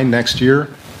online next year,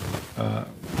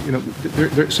 you know,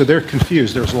 so they're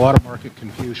confused. There's a lot of market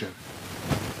confusion.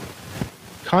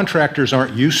 Contractors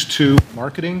aren't used to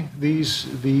marketing these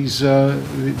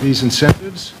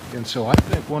incentives, and so I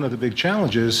think one of the big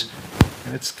challenges,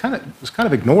 and it's kind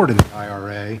of ignored in the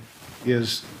IRA,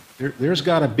 is there's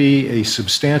got to be a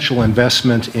substantial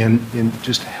investment in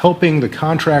just helping the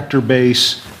contractor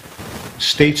base,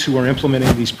 states who are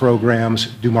implementing these programs,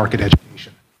 do market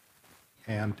education,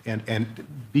 and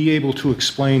be able to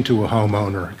explain to a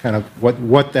homeowner kind of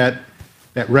what that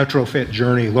retrofit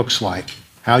journey looks like,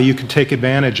 how you can take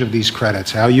advantage of these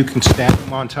credits, how you can stack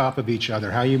them on top of each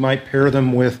other, how you might pair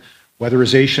them with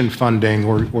weatherization funding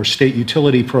or state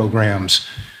utility programs,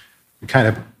 the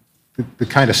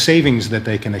kind of savings that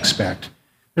they can expect.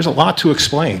 There's a lot to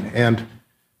explain, and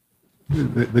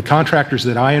the contractors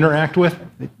that I interact with,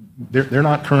 they're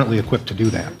not currently equipped to do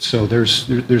that. So there's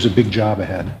a big job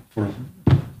ahead for them.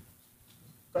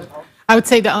 I would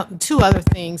say the two other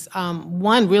things.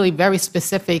 One really very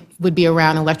specific would be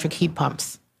around electric heat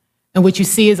pumps. And what you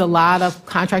see is a lot of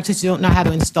contractors who don't know how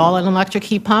to install an electric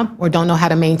heat pump or don't know how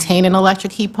to maintain an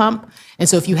electric heat pump. And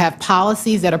so if you have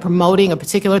policies that are promoting a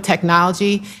particular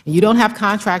technology and you don't have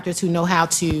contractors who know how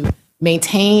to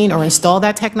maintain or install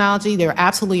that technology, they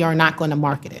absolutely are not going to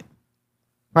market it,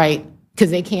 right?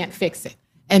 Because they can't fix it.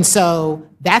 And so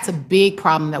that's a big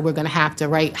problem that we're going to have to,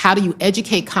 right? How do you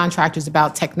educate contractors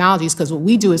about technologies? Because what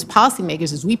we do as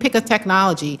policymakers is we pick a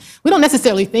technology. We don't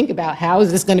necessarily think about how is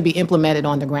this going to be implemented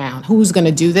on the ground? Who's going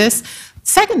to do this?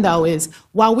 Second, though, is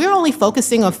while we're only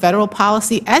focusing on federal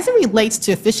policy, as it relates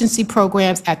to efficiency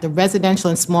programs at the residential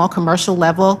and small commercial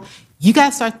level, you got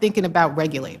to start thinking about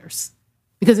regulators.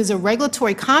 Because there's a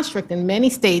regulatory construct in many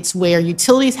states where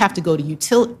utilities have to go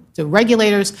to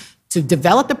regulators to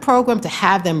develop the program, to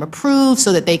have them approved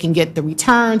so that they can get the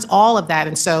returns, all of that.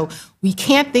 And so we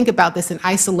can't think about this in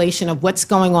isolation of what's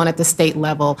going on at the state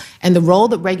level and the role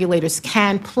that regulators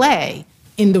can play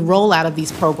in the rollout of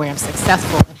these programs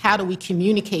successful, and how do we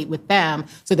communicate with them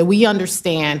so that we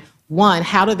understand, one,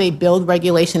 how do they build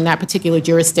regulation in that particular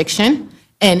jurisdiction,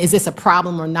 and is this a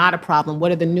problem or not a problem?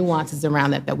 What are the nuances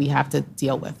around that we have to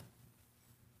deal with?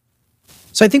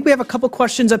 So I think we have a couple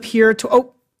questions up here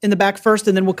in the back first,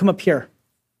 and then we'll come up here.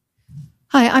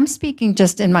 Hi, I'm speaking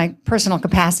just in my personal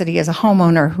capacity as a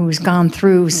homeowner who's gone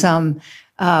through some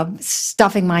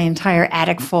stuffing my entire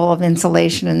attic full of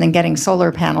insulation and then getting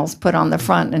solar panels put on the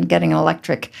front and getting an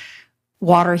electric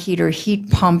water heater, heat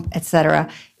pump, et cetera.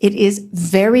 It is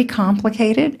very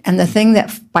complicated, and the thing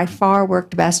that by far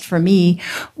worked best for me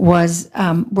was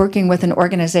working with an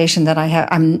organization that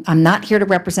I'm not here to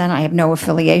represent. I have no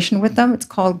affiliation with them. It's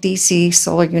called DC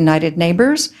Solar United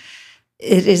Neighbors.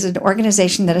 It is an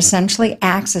organization that essentially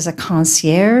acts as a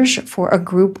concierge for a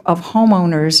group of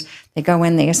homeowners. They go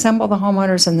in, they assemble the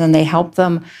homeowners, and then they help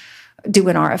them do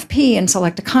an RFP and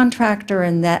select a contractor,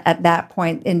 and that at that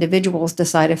point, individuals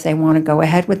decide if they want to go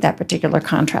ahead with that particular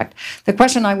contract. The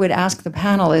question I would ask the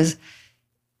panel is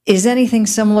anything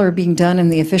similar being done in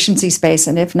the efficiency space?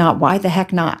 And if not, why the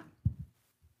heck not?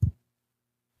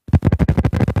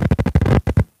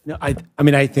 No, I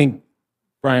mean, I think,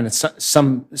 Bryon,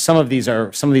 some of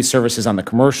these services on the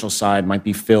commercial side might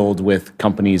be filled with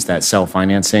companies that sell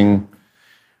financing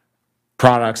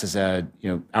products as a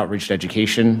outreach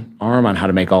education arm on how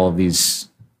to make all of these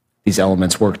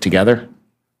elements work together.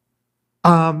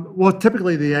 Well,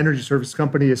 typically the energy service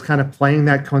company is kind of playing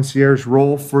that concierge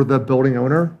role for the building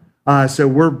owner. So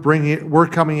we're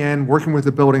coming in, working with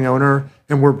the building owner,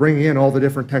 and we're bringing in all the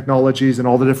different technologies and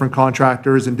all the different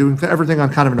contractors and doing everything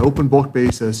on kind of an open book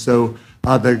basis. So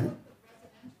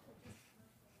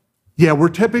we're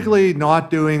typically not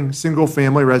doing single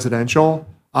family residential.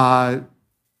 I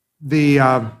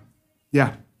mean,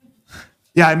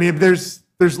 there's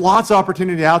lots of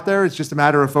opportunity out there. It's just a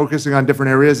matter of focusing on different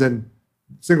areas, and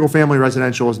single family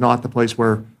residential is not the place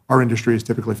where our industry is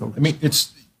typically focused. I mean,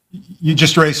 you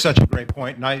just raised such a great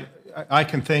point, and I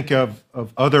can think of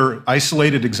other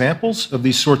isolated examples of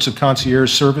these sorts of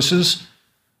concierge services,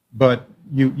 but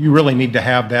you really need to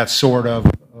have that sort of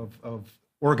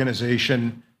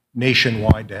organization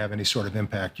nationwide to have any sort of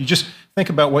impact. You just think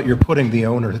about what you're putting the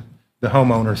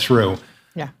homeowner through.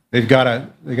 Yeah. They've got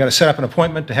to set up an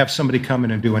appointment to have somebody come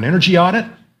in and do an energy audit.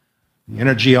 The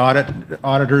energy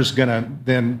auditor's going to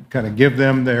then kind of give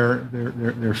them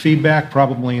their feedback,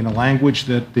 probably in a language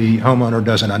that the homeowner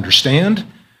doesn't understand.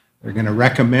 They're going to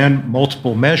recommend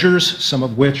multiple measures, some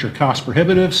of which are cost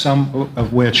prohibitive, some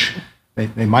of which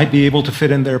they might be able to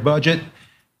fit in their budget.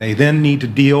 They then need to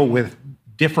deal with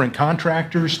different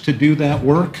contractors to do that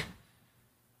work.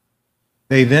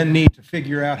 They then need to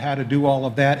figure out how to do all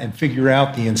of that and figure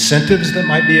out the incentives that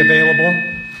might be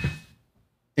available.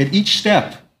 At each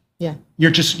step,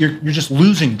 you're just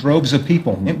losing droves of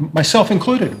people, myself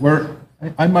included, where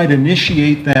I might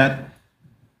initiate that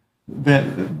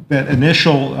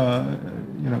initial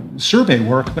survey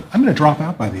work, but I'm going to drop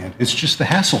out by the end. It's just the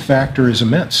hassle factor is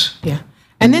immense. Yeah.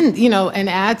 And then, and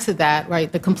add to that,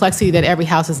 right, the complexity that every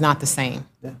house is not the same.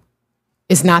 Yeah.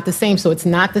 It's not the same, so it's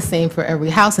not the same for every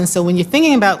house. And so when you're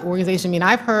thinking about organization, I mean,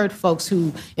 I've heard folks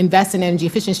who invest in energy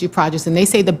efficiency projects, and they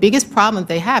say the biggest problem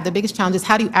they have, the biggest challenge is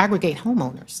how do you aggregate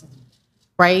homeowners,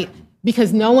 right?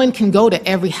 Because no one can go to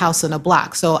every house in a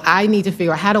block. So I need to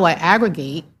figure out how do I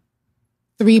aggregate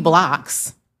 3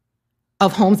 blocks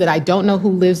of homes that I don't know who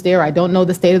lives there, I don't know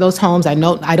the state of those homes, I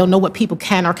don't know what people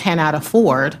can or cannot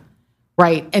afford,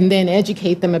 right? And then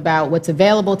educate them about what's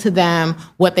available to them,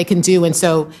 what they can do. And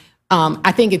so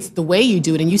I think it's the way you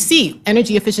do it. And you see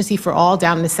energy efficiency for all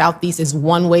down in the Southeast is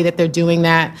one way that they're doing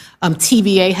that.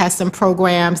 TVA has some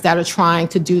programs that are trying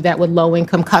to do that with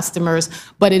low-income customers,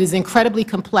 but it is incredibly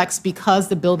complex because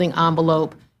the building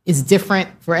envelope is different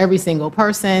for every single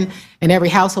person, and every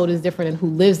household is different, and who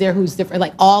lives there, who's different.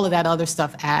 Like all of that other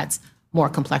stuff adds more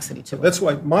complexity to it. That's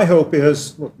why my hope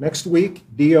is, look, next week,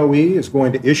 DOE is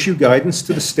going to issue guidance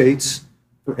to the states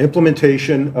for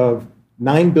implementation of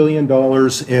 $9 billion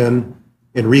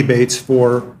in rebates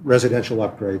for residential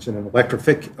upgrades, and an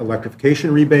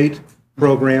electrification rebate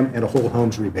program and a whole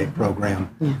homes rebate program.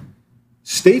 Yeah.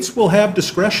 States will have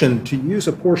discretion to use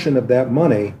a portion of that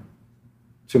money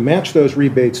to match those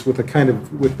rebates with the kind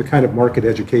of market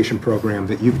education program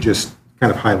that you've just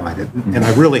kind of highlighted. Mm-hmm. And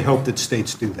I really hope that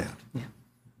states do that. Yeah.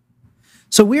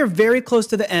 So we are very close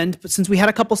to the end, but since we had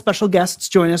a couple special guests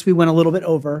join us, we went a little bit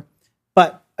over.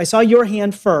 But I saw your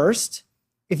hand first.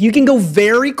 If you can go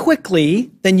very quickly,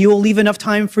 then you will leave enough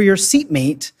time for your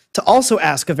seatmate to also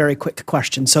ask a very quick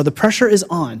question. So the pressure is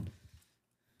on.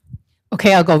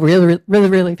 Okay, I'll go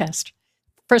really fast.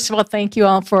 First of all, thank you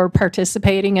all for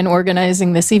participating and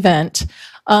organizing this event.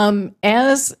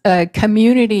 As a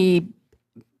community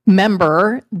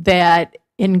member that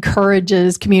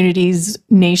encourages communities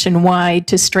nationwide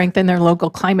to strengthen their local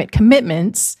climate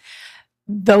commitments,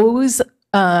 those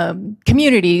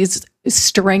communities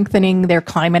strengthening their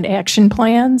climate action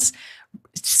plans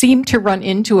seem to run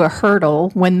into a hurdle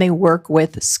when they work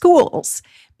with schools,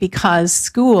 because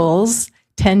schools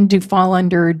tend to fall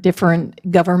under different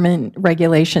government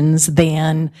regulations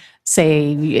than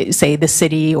say the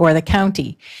city or the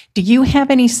county. Do you have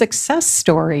any success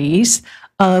stories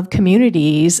of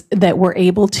communities that were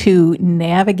able to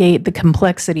navigate the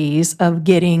complexities of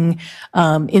getting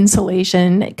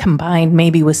insulation combined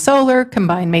maybe with solar,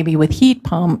 combined maybe with heat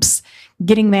pumps,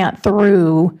 getting that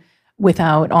through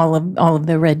without all of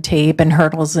the red tape and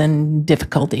hurdles and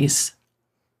difficulties?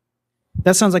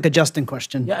 That sounds like a Justin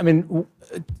question. Yeah, I mean,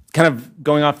 kind of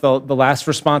going off the last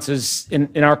responses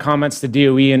in our comments to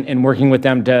DOE and working with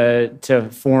them to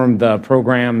form the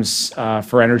programs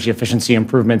for energy efficiency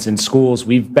improvements in schools,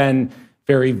 we've been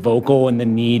very vocal in the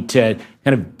need to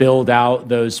kind of build out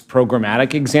those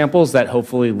programmatic examples that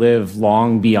hopefully live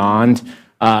long beyond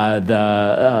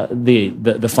the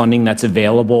funding that's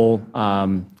available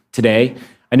today.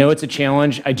 I know it's a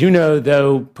challenge. I do know,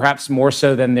 though, perhaps more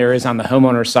so than there is on the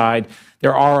homeowner side,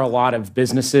 there are a lot of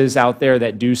businesses out there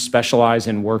that do specialize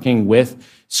in working with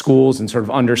schools and sort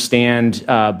of understand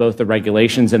both the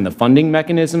regulations and the funding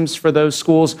mechanisms for those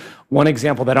schools. One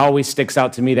example that always sticks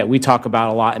out to me that we talk about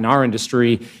a lot in our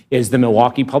industry is the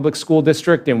Milwaukee Public School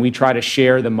District, and we try to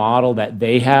share the model that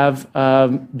they have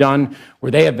done,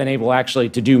 where they have been able actually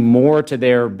to do more to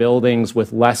their buildings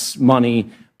with less money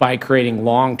by creating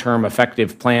long-term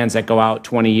effective plans that go out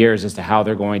 20 years as to how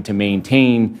they're going to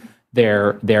maintain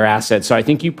their assets. So I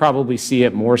think you probably see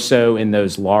it more so in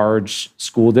those large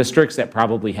school districts that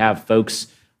probably have folks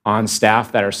on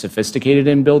staff that are sophisticated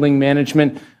in building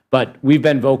management. But we've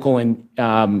been vocal in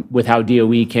with how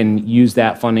DOE can use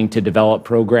that funding to develop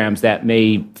programs that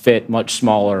may fit much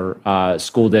smaller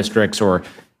school districts or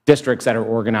districts that are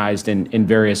organized in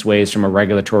various ways from a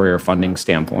regulatory or funding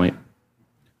standpoint.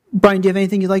 Bryon, do you have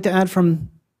anything you'd like to add from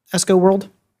ESCO world?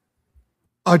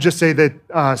 I'll just say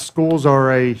that schools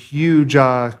are a huge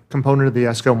component of the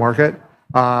ESCO market.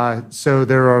 So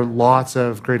there are lots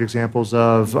of great examples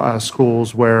of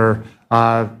schools where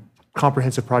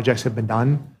comprehensive projects have been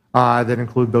done that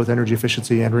include both energy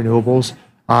efficiency and renewables.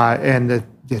 And the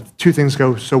two things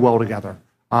go so well together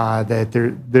that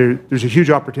there's a huge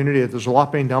opportunity. There's a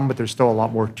lot being done, but there's still a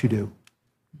lot more to do.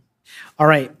 All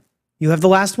right. You have the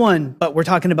last one, but we're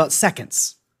talking about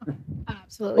seconds.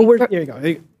 Absolutely. Oh, here you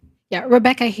go. Yeah,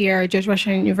 Rebecca here, George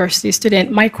Washington University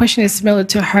student. My question is similar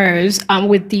to hers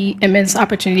with the immense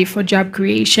opportunity for job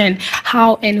creation.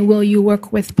 How and will you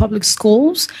work with public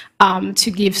schools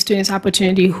to give students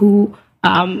opportunity who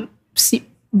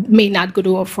may not go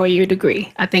to a four-year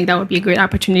degree? I think that would be a great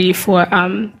opportunity for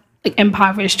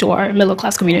impoverished or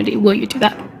middle-class community. Will you do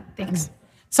that? Thanks.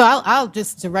 So I'll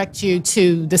just direct you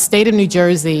to the state of New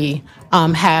Jersey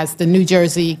has the New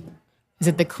Jersey, is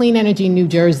it the Clean Energy New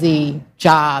Jersey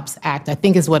Jobs Act, I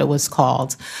think is what it was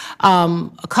called.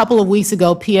 A couple of weeks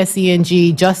ago,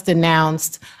 PSE&G just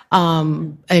announced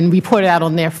and reported out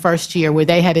on their first year where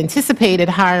they had anticipated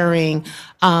hiring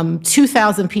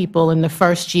 2,000 people in the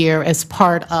first year as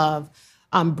part of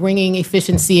bringing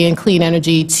efficiency and clean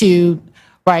energy to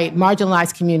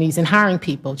marginalized communities and hiring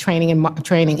people, training.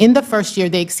 In the first year,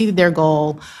 they exceeded their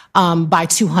goal by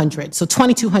 200. So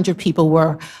 2,200 people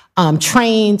were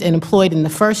trained and employed in the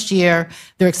first year.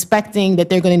 They're expecting that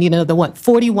they're going to need another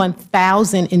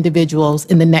 41,000 individuals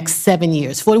in the next 7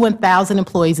 years, 41,000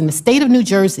 employees in the state of New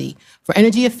Jersey for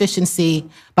energy efficiency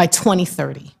by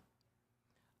 2030.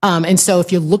 And so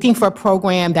if you're looking for a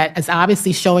program that is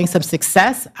obviously showing some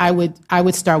success, I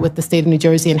would start with the state of New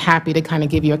Jersey and happy to kind of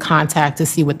give you a contact to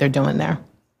see what they're doing there.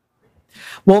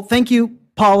 Well, thank you,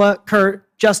 Paula, Curt,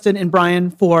 Justin, and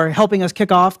Bryon for helping us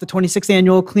kick off the 26th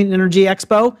Annual Clean Energy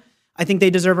Expo. I think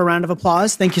they deserve a round of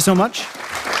applause. Thank you so much.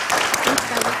 Thanks,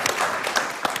 guys.